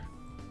trader,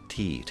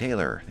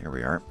 Taylor, there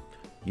we are.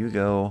 You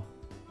go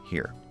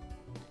here.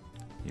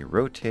 You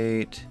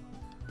rotate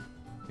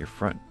your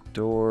front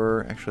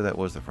door. Actually, that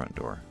was the front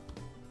door.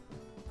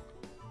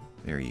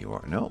 There you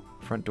are. No,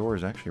 front door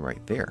is actually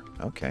right there.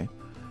 Okay.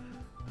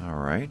 All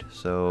right,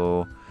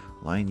 so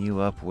line you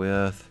up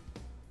with,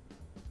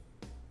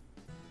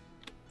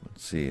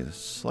 let's see, a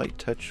slight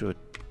touch of a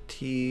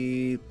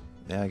T.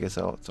 Yeah, I guess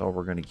that's all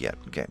we're going to get.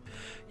 Okay,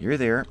 you're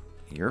there.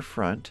 Your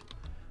front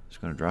is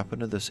going to drop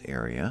into this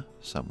area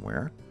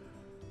somewhere.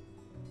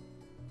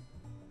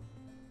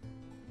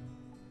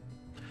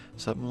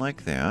 Something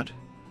like that.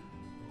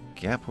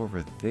 Gap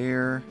over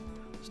there.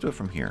 Let's do it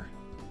from here.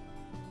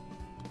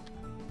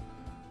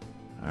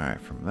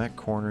 Alright, from that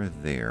corner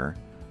there,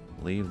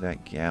 leave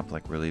that gap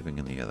like we're leaving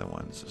in the other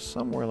ones. So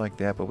somewhere like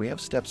that, but we have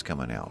steps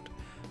coming out.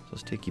 So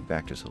let's take you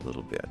back just a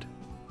little bit.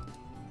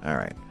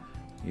 Alright,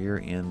 you're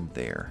in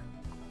there.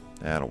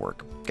 That'll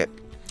work. Okay.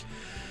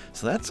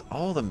 So that's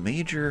all the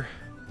major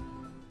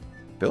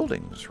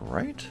buildings,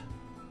 right?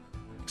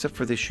 Except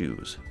for the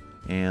shoes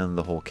and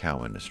the whole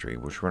cow industry,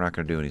 which we're not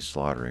going to do any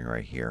slaughtering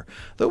right here.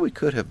 Though we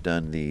could have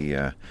done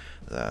the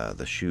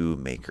shoe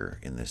maker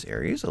in this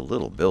area. He's a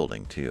little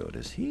building too.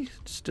 Does he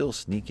still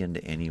sneak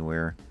into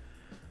anywhere?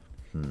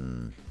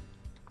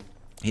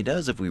 He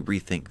does if we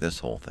rethink this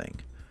whole thing.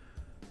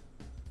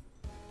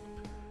 In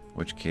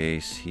which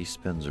case he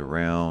spins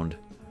around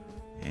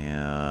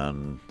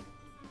and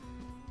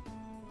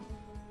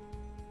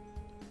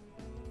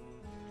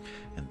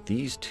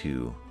these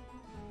two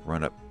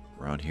run up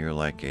around here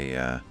like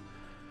an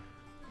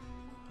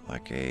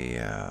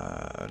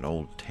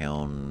old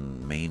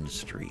town main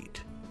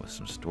street with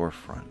some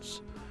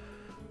storefronts.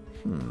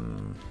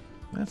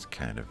 That's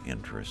kind of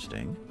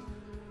interesting.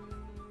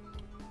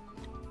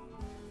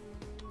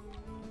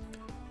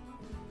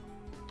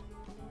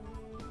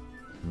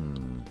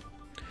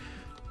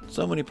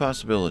 So many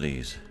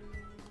possibilities.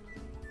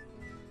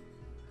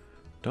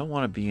 Don't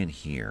want to be in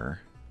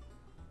here.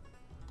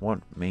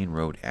 Want main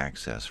road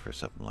access for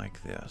something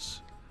like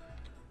this.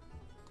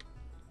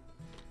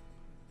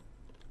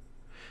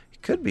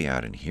 It could be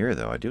out in here,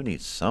 though. I do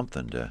need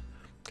something to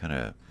kind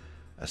of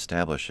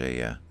establish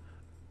a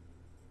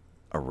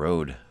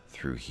road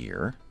through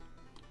here.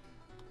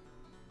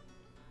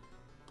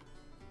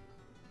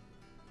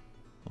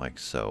 Like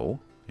so.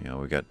 You know,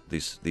 we got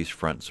these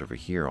fronts over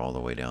here all the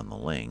way down the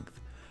length.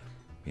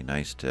 Be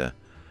nice to...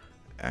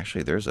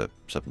 Actually, there's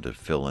something to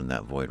fill in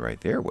that void right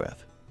there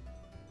with.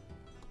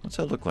 What's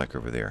that look like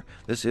over there?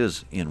 This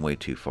is in way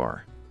too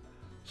far.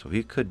 So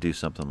he could do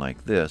something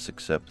like this,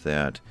 except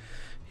that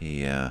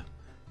he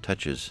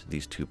touches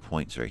these 2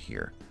 points right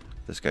here.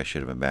 This guy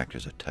should have been back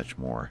just a touch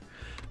more.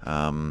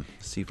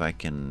 See if I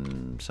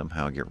can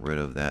somehow get rid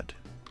of that.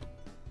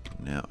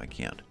 No, I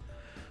can't.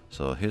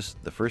 So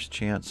the first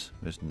chance,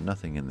 there's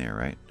nothing in there,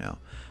 right? No.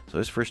 So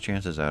his first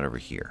chance is out over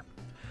here.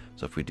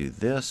 So if we do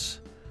this,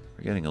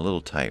 we're getting a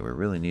little tight. We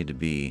really need to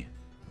be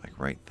like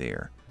right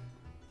there.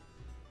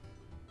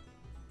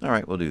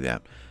 Alright, we'll do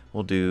that.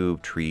 We'll do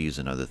trees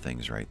and other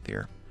things right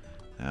there.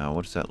 Now,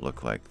 what does that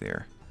look like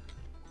there?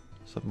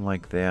 Something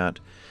like that.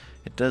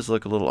 It does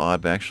look a little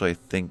odd, but actually I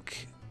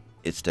think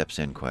it steps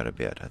in quite a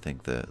bit. I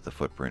think the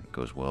footprint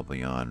goes well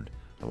beyond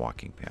the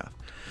walking path.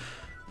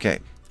 Okay,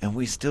 and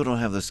we still don't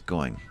have this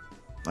going.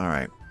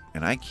 Alright,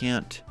 and I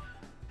can't,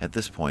 at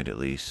this point at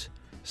least,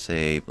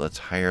 say let's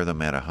hire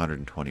them at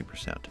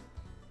 120%.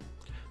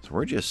 So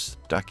we're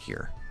just stuck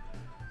here.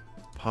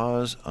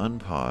 Pause,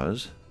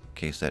 unpause. In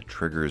case that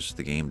triggers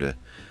the game to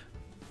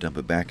dump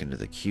it back into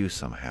the queue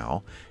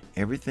somehow.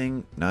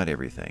 Everything, not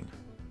everything.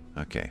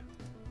 Okay,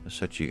 let's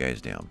shut you guys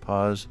down.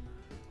 Pause.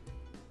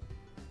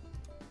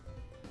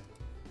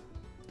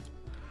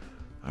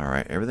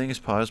 Alright, everything is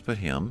paused but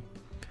him.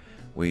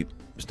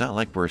 It's not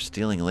like we're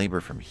stealing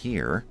labor from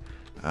here.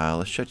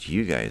 Let's shut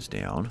you guys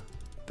down.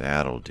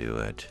 That'll do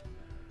it.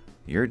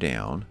 You're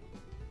down.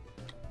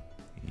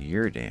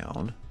 You're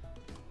down.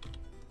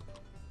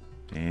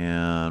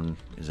 And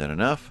is that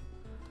enough?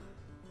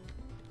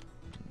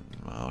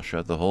 I'll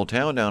shut the whole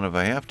town down if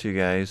I have to,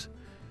 guys.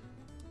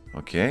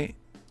 Okay.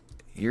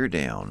 You're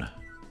down.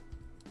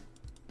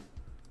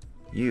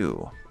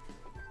 You.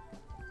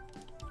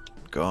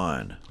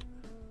 Gone.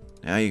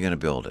 Now you're going to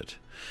build it.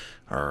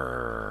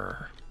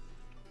 Arrgh.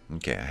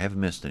 Okay, I haven't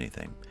missed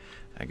anything.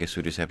 I guess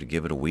we just have to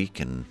give it a week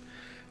and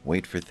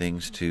wait for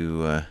things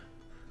to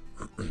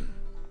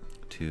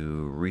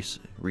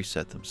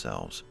reset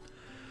themselves.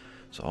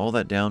 So all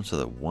that down so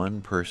that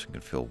one person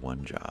can fill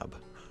one job.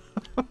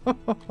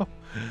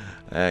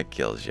 That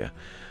kills you.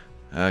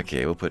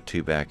 Okay, we'll put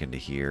 2 back into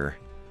here.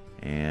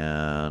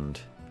 And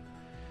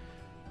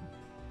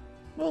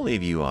we'll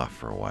leave you off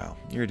for a while.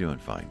 You're doing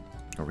fine.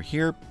 Over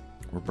here,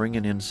 we're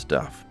bringing in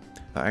stuff.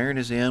 The iron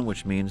is in,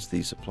 which means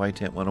the supply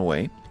tent went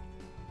away.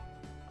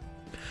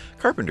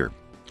 Carpenter.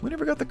 We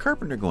never got the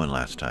carpenter going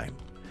last time.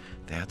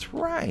 That's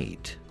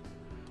right.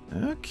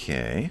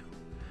 Okay.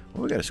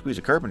 Well, we got to squeeze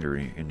a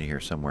carpentry into here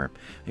somewhere.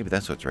 Maybe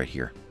that's what's right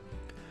here.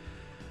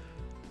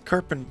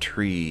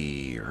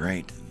 Carpentry,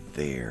 right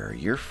there.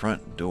 Your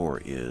front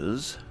door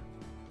is...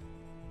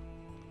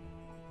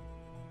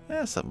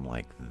 something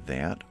like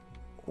that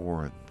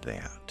or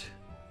that.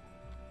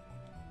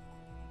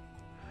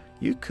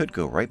 You could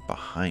go right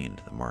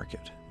behind the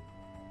market.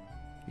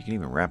 You can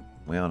even wrap...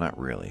 Well, not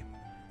really.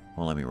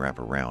 Won't let me wrap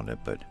around it,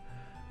 but...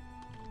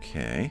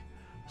 Okay.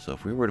 So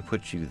if we were to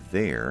put you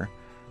there,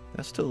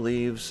 that still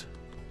leaves...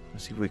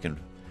 Let's see if we can...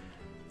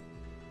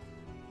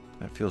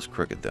 That feels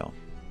crooked, though.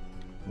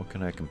 What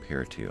can I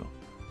compare to?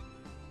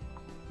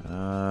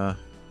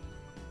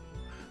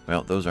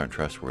 Well, those aren't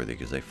trustworthy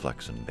because they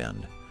flex and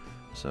bend.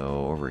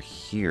 So over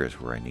here is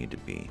where I need to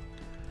be.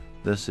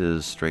 This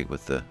is straight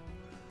with the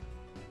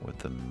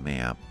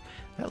map.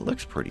 That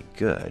looks pretty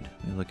good.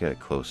 Let me look at it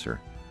closer.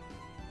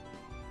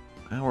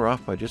 Now we're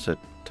off by just a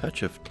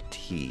touch of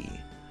T.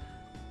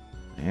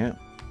 Yeah,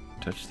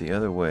 touch the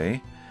other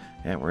way.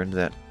 Yeah, we're into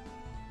that.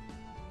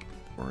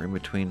 We're in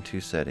between two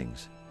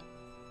settings.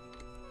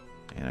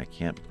 And I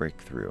can't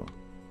break through.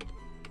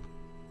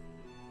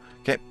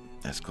 Okay,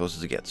 as close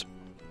as it gets.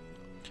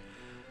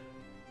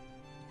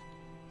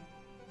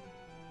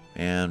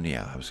 And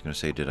yeah, I was going to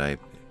say,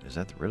 is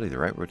that really the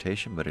right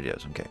rotation? But it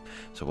is. Okay,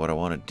 so what I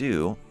want to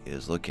do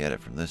is look at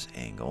it from this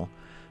angle,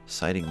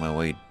 sighting my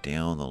way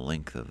down the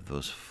length of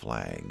those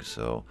flags.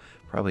 So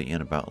probably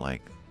in about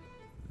like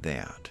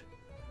that.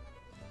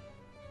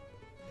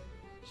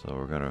 So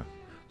we're going to,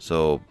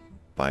 so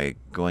by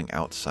going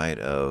outside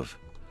of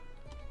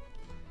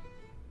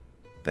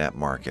that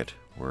market,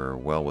 we're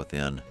well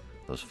within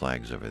those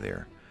flags over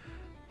there.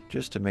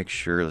 Just to make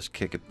sure, let's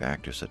kick it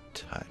back just a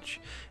touch.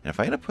 And if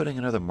I end up putting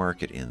another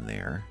market in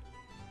there,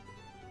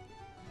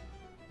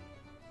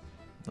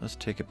 let's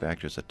take it back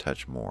just a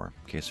touch more.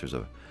 In case there's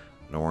an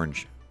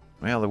orange...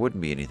 Well, there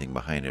wouldn't be anything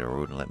behind it or it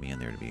wouldn't let me in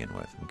there to begin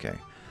with. Okay.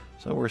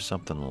 So we're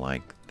something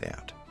like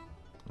that.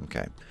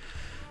 Okay.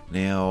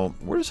 Now,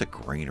 where does a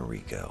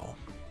granary go?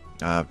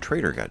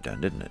 Trader got done,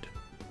 didn't it?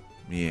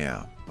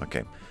 Yeah.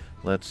 Okay.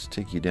 Let's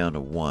take you down to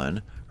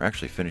 1. We're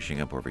actually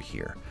finishing up over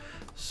here.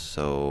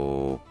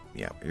 So...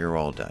 yeah, you're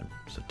all done.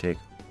 So take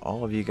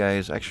all of you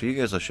guys. Actually, you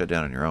guys will shut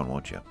down on your own,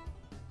 won't you?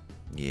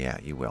 Yeah,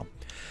 you will.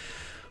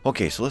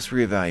 Okay, so let's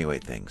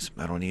reevaluate things.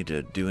 I don't need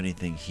to do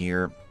anything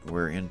here.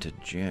 We're into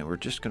we're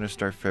just going to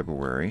start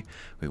February.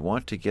 We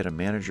want to get a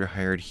manager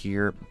hired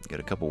here. Get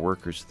a couple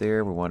workers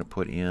there. We want to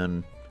put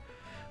in,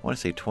 I want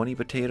to say 20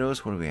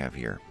 potatoes. What do we have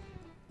here?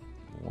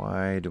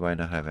 Why do I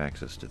not have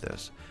access to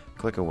this?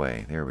 Click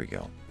away. There we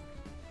go.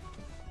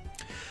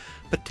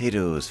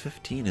 Potatoes.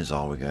 15 is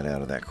all we got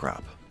out of that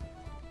crop.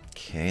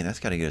 Okay, that's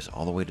got to get us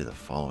all the way to the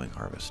following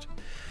harvest.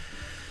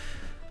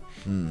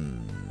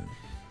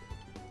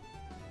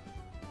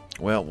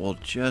 Well, we'll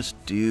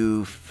just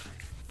do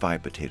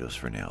 5 potatoes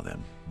for now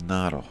then.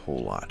 Not a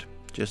whole lot.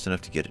 Just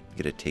enough to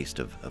get a taste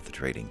of the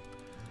trading.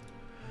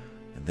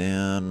 And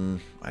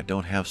then I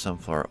don't have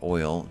sunflower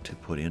oil to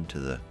put into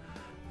the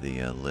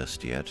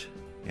list yet.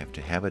 You have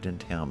to have it in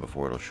town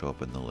before it'll show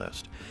up in the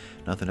list.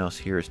 Nothing else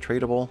here is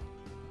tradable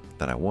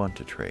that I want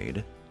to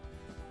trade.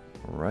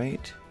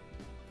 Right?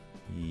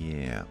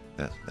 Yeah,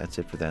 that's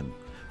it for them.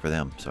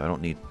 So I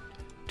don't need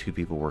 2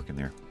 people working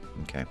there.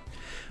 Okay.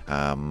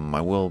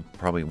 I will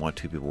probably want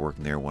 2 people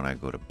working there when I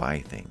go to buy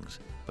things,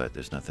 but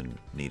there's nothing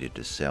needed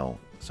to sell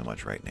so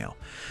much right now.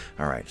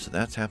 All right, so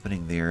that's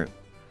happening there.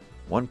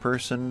 1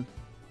 person.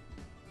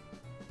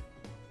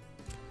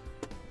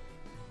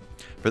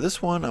 For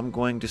this one, I'm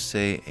going to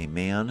say a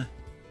man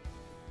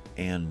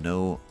and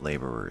no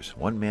laborers.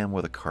 1 man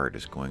with a cart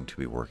is going to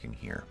be working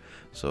here.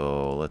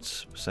 So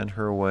let's send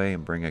her away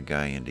and bring a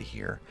guy into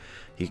here.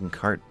 He can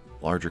cart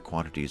larger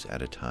quantities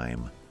at a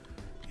time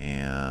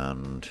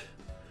and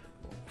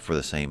for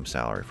the same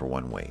salary, for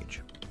 1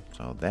 wage.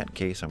 So in that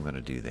case, I'm going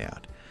to do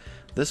that.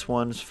 This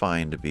one's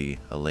fine to be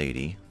a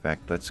lady. In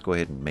fact, let's go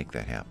ahead and make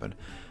that happen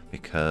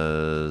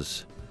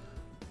because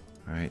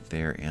right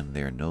there and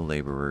there, no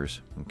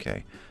laborers.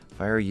 Okay,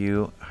 fire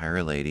you, hire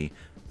a lady.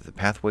 The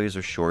pathways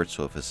are short,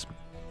 so if it's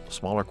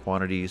smaller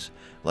quantities,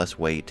 less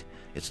weight,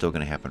 it's still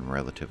going to happen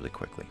relatively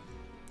quickly.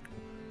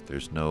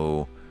 There's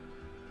no...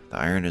 The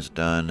iron is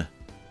done,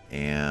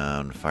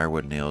 and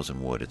firewood, nails,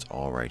 and wood, it's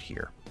all right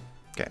here.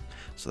 Okay,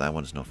 so that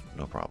one's no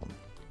problem.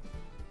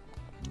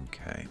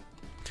 Okay,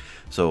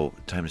 so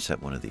time to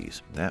set one of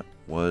these. That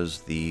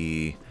was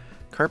the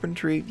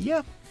carpentry.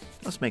 Yeah,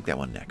 let's make that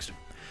one next.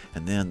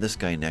 And then this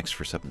guy next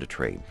for something to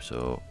trade.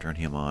 So turn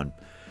him on,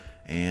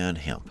 and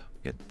hemp.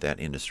 Get that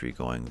industry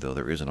going, though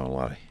there isn't a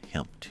lot of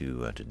hemp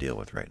to deal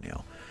with right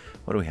now.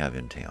 What do we have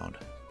in town?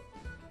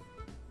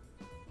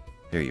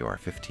 There you are,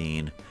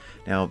 15.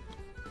 Now,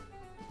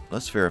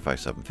 let's verify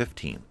something.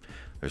 15.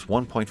 There's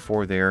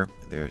 1.4 there.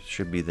 There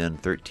should be then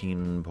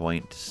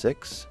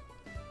 13.6.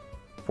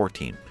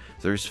 14.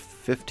 There's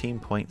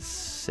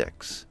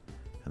 15.6.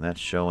 And that's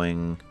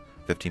showing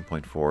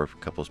 15.4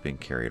 couples being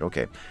carried.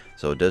 Okay,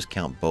 so it does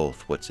count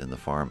both what's in the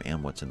farm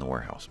and what's in the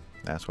warehouse.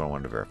 That's what I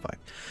wanted to verify.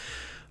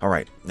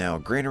 Alright, now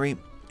granary,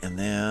 and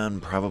then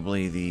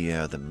probably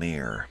the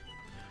mayor.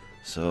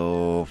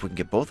 So if we can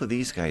get both of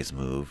these guys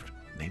moved,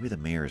 maybe the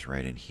mayor's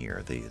right in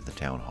here, the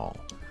town hall.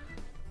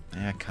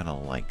 I kind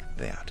of like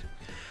that.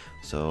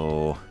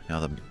 So now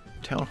the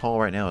town hall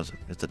right now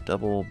it's a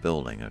double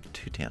building of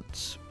 2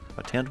 tents.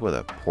 A tent with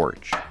a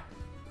porch.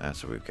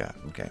 That's what we've got.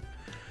 Okay.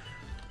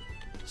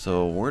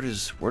 So where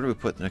do we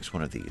put the next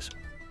one of these?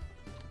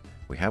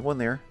 We have one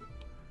there.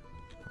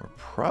 We're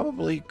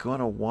probably going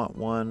to want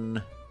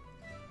one.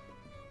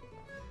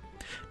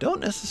 Don't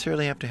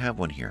necessarily have to have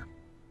one here.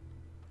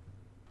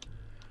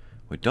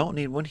 We don't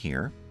need one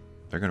here.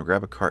 They're going to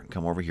grab a cart and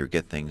come over here,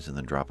 get things, and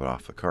then drop it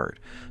off the cart.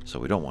 So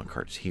we don't want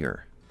carts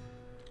here.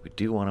 We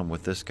do want them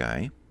with this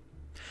guy.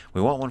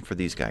 We want one for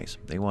these guys.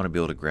 They want to be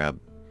able to grab...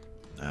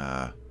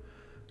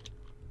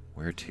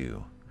 where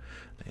to?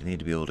 They need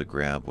to be able to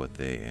grab what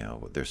they,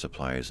 what their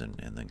supplies and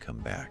then come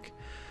back.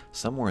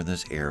 Somewhere in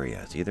this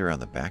area. It's either on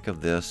the back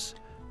of this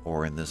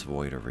or in this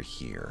void over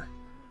here.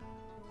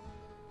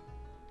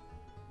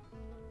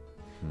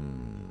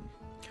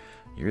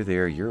 You're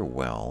there. You're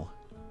well.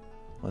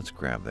 Let's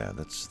grab that.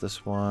 That's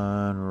this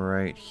one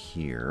right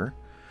here.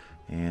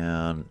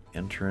 And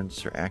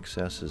entrance or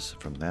access is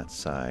from that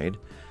side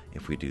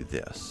if we do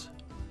this.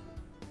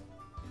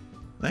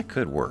 That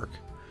could work.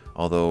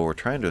 Although we're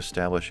trying to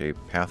establish a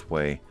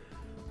pathway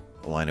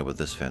aligned with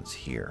this fence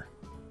here.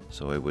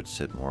 So it would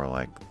sit more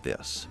like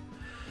this.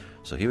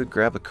 So he would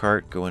grab the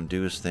cart, go and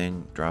do his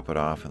thing, drop it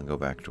off, and go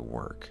back to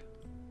work.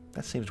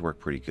 That seems to work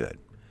pretty good.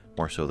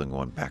 More so than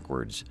going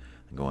backwards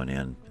and going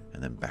in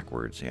and then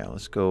backwards. Yeah,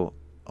 let's go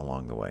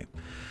along the way.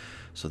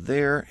 So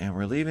there, and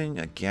we're leaving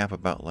a gap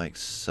about like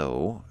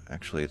so.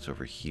 Actually, it's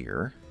over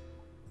here,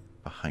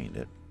 behind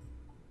it.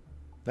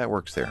 That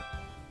works there.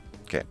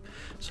 Okay,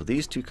 so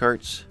these 2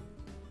 carts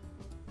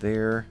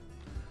there.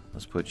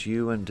 Let's put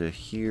you into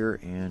here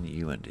and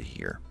you into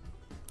here.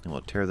 And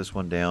we'll tear this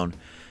one down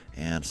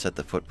and set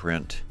the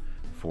footprint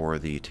for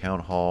the town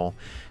hall.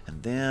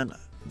 And then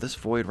this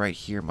void right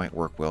here might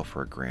work well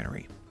for a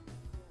granary.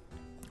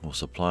 We'll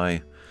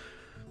supply...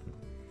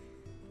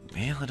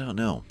 Man, I don't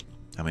know.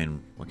 I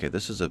mean, okay,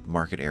 this is a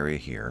market area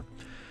here.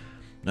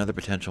 Another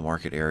potential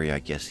market area, I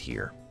guess,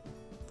 here.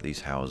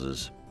 These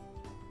houses.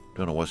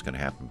 Don't know what's going to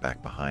happen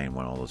back behind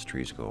when all those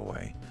trees go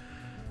away.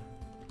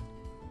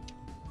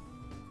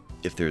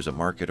 If there's a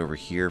market over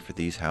here for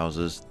these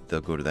houses,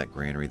 they'll go to that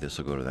granary. This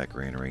will go to that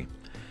granary.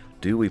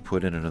 Do we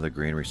put in another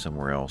granary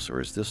somewhere else,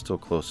 or is this still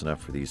close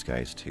enough for these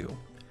guys too?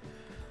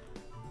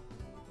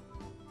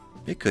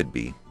 It could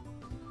be.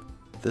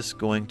 This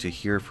going to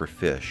here for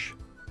fish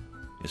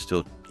is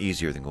still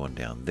easier than going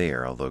down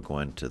there, although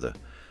going to the...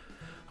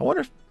 I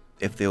wonder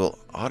if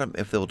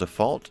they'll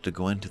default to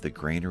go into the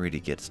granary to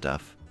get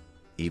stuff,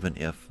 even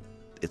if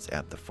it's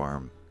at the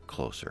farm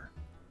closer.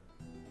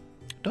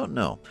 Don't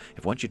know.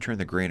 If once you turn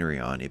the granary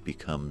on, it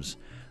becomes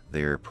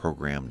their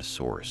programmed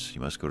source.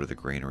 You must go to the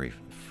granary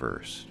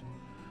first.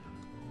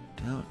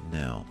 Don't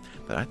know.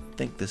 But I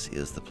think this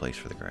is the place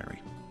for the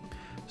granary.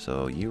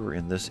 So you were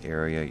in this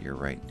area, you're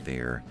right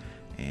there,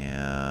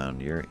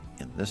 and you're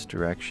in this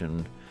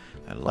direction.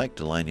 I'd like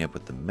to line you up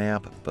with the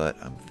map, but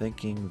I'm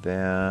thinking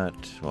that,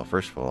 well,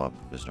 first of all,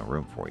 there's no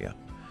room for you.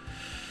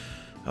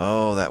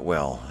 Oh, that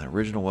well. The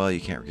original well you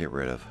can't get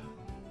rid of.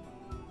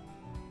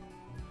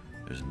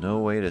 There's no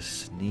way to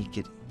sneak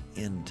it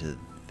into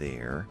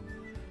there.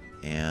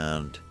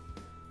 And,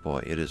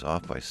 boy, it is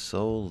off by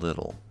so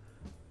little.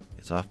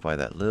 It's off by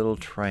that little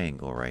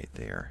triangle right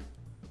there.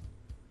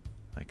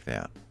 Like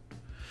that.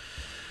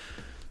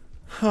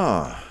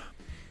 Huh.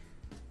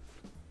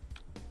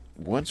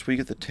 Once we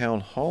get the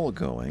town hall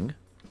going,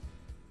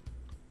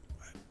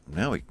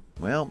 now we,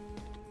 well,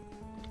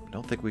 I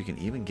don't think we can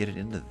even get it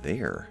into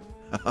there.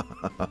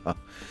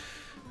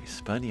 We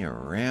spun you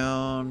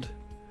around.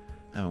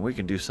 I mean, we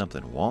can do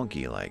something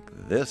wonky like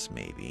this,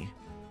 maybe.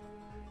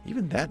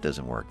 Even that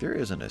doesn't work. There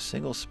isn't a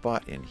single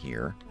spot in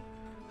here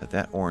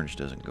that orange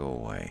doesn't go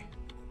away.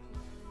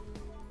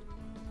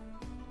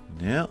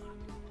 No,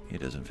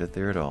 it doesn't fit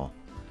there at all.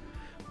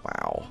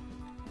 Wow.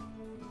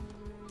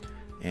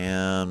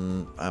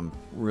 And I'm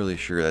really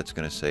sure that's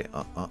going to say,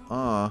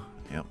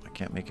 Yep, I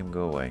can't make him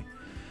go away.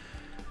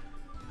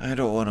 I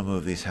don't want to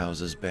move these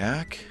houses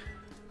back.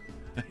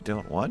 I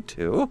don't want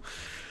to.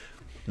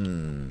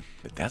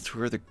 But that's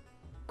where the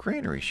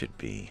granary should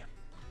be.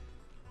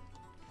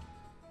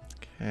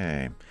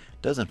 Okay.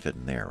 Doesn't fit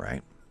in there,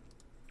 right?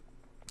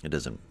 It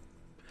doesn't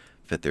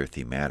fit there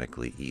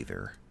thematically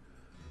either.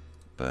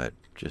 But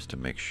just to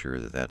make sure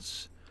that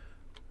that's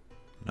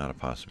not a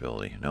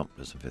possibility. Nope,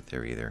 doesn't fit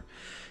there either.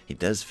 He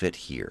does fit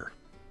here.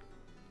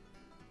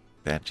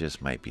 That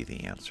just might be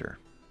the answer.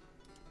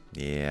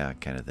 Yeah, I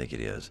kind of think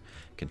it is.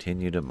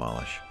 Continue to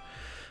demolish.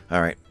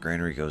 Alright,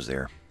 granary goes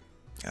there.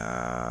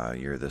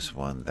 You're this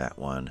one, that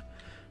one.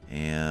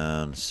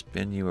 And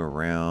spin you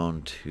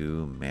around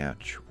to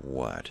match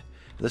what?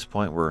 At this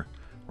point, we're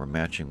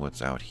matching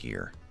what's out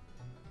here.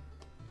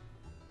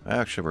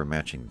 Actually, we're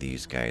matching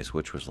these guys,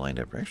 which was lined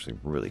up actually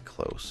really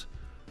close.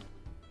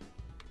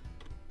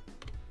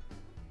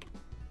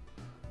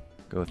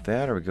 Go with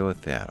that, or we go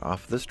with that?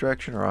 Off this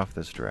direction or off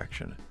this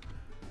direction?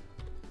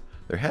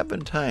 There have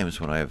been times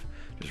when I've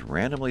just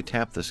randomly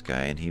tapped this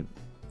guy and he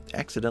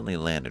accidentally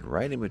landed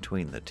right in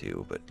between the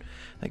two, but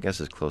I guess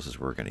as close as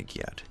we're going to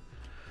get.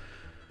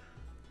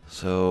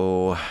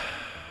 So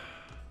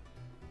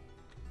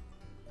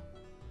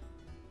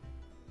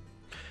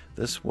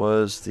this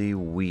was the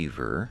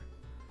weaver.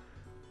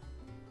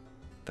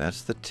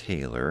 That's the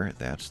tailor.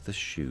 That's the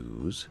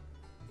shoes.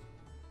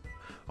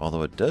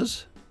 Although it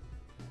does...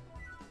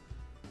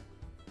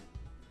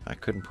 I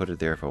couldn't put it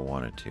there if I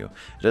wanted to. It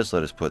does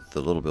let us put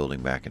the little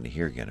building back into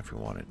here again if we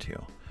wanted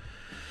to.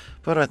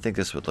 But I think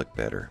this would look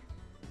better.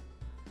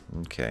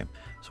 Okay,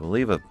 so we'll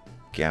leave a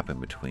gap in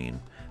between.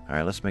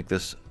 Alright, let's make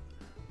this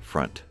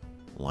front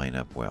line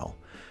up well.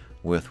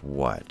 With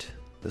what?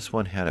 This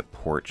one had a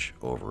porch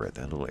over it.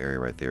 That little area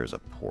right there is a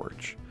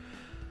porch.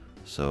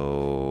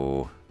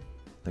 So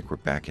I think we're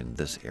back in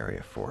this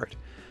area for it.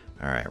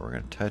 Alright, we're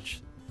going to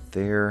touch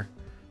there.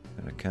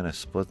 I'm going to kind of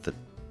split the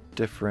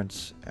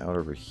difference out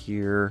over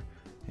here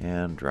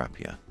and drop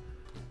you.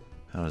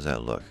 How does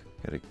that look?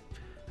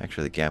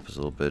 Actually, the gap is a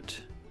little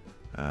bit...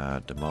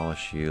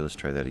 demolish you. Let's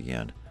try that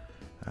again.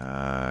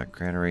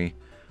 Granary.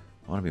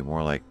 I want to be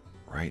more like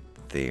right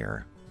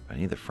there. I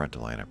need the front to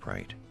line up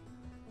right.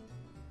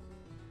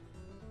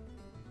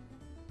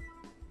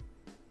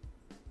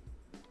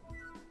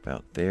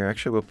 About there.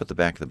 Actually, we'll put the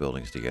back of the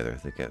buildings together. I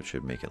think that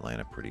should make it line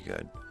up pretty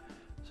good.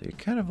 So you're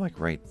kind of like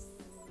right...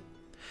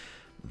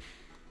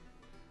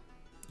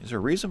 Is there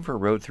a reason for a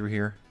road through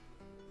here?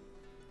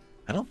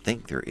 I don't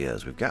think there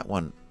is. We've got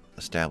one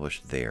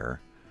established there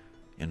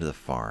into the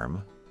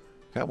farm.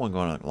 Got one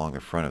going along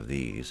the front of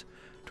these.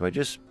 Do I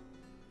just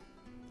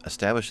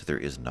establish that there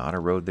is not a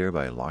road there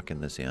by locking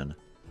this in?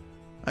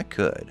 I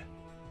could.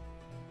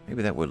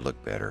 Maybe that would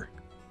look better.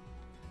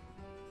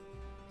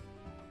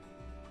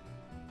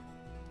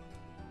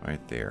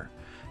 Right there.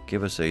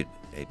 Give us a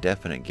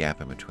definite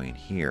gap in between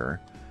here.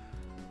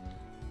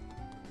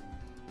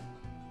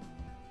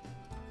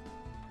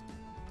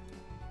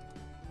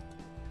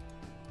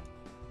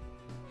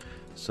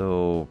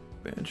 So,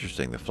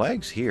 interesting. The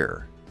flag's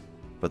here,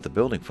 but the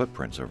building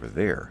footprint's over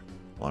there,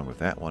 along with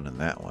that one and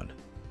that one.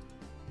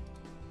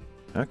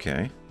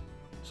 Okay.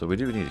 So we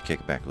do need to kick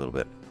it back a little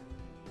bit.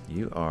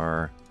 You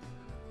are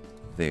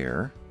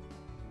there.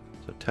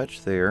 So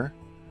touch there.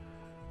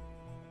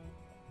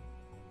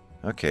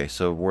 Okay,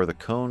 so where the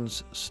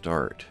cones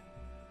start,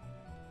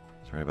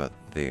 it's right about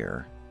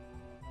there.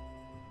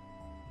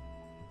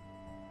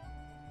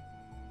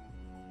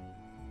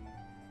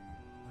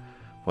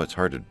 Well, it's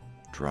hard to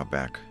draw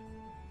back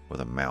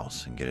with a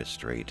mouse and get it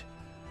straight.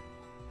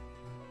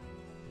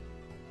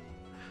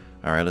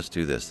 Alright, let's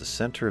do this. The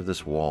center of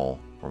this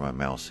wall where my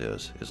mouse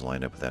is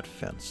lined up with that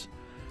fence.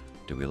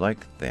 Do we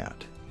like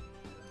that?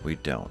 We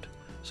don't.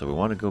 So we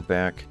want to go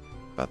back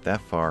about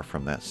that far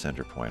from that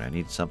center point. I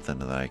need something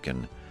that I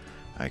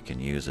can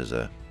use as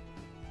a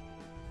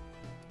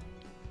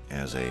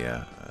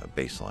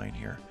baseline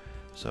here.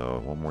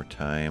 So one more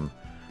time.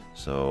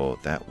 So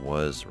that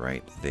was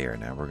right there.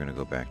 Now we're going to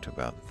go back to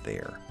about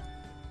there.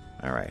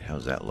 Alright,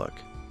 how's that look?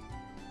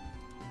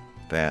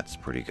 That's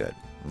pretty good.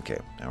 Okay,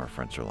 now our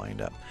fronts are lined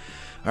up.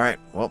 Alright,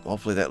 well,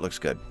 hopefully that looks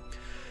good.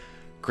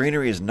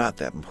 Granary is not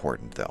that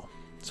important, though.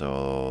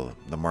 So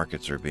the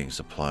markets are being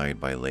supplied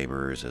by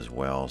laborers as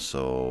well,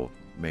 so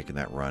making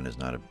that run is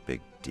not a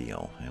big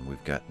deal. And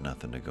we've got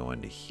nothing to go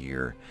into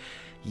here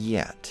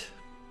yet.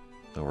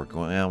 So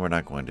we're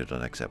not going to the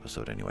next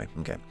episode anyway.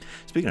 Okay.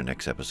 Speaking of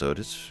next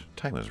episode,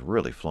 time has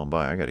really flown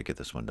by. I got to get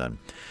this one done.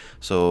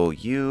 So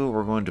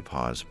we're going to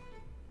pause.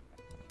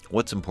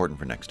 What's important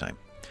for next time?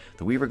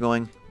 The weaver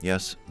going?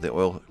 Yes. The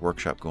oil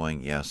workshop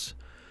going? Yes.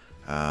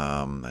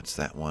 That's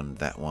that one.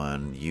 That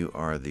one. You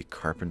are the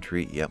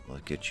carpentry. Yep.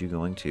 Let's get you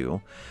going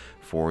too.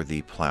 For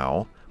the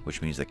plow,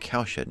 which means the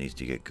cowshed needs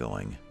to get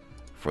going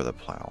for the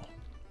plow.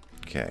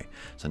 Okay.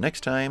 So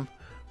next time,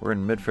 we're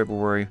in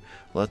mid-February.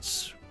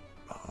 Let's...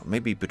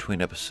 maybe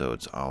between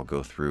episodes I'll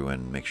go through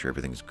and make sure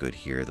everything's good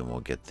here. Then we'll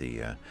get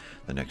the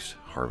next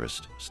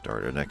harvest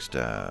started, next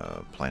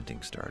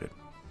planting started.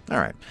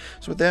 Alright,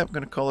 so with that, I'm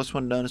going to call this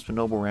one done. It's been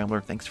Noble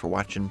Rambler. Thanks for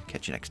watching.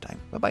 Catch you next time.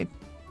 Bye-bye.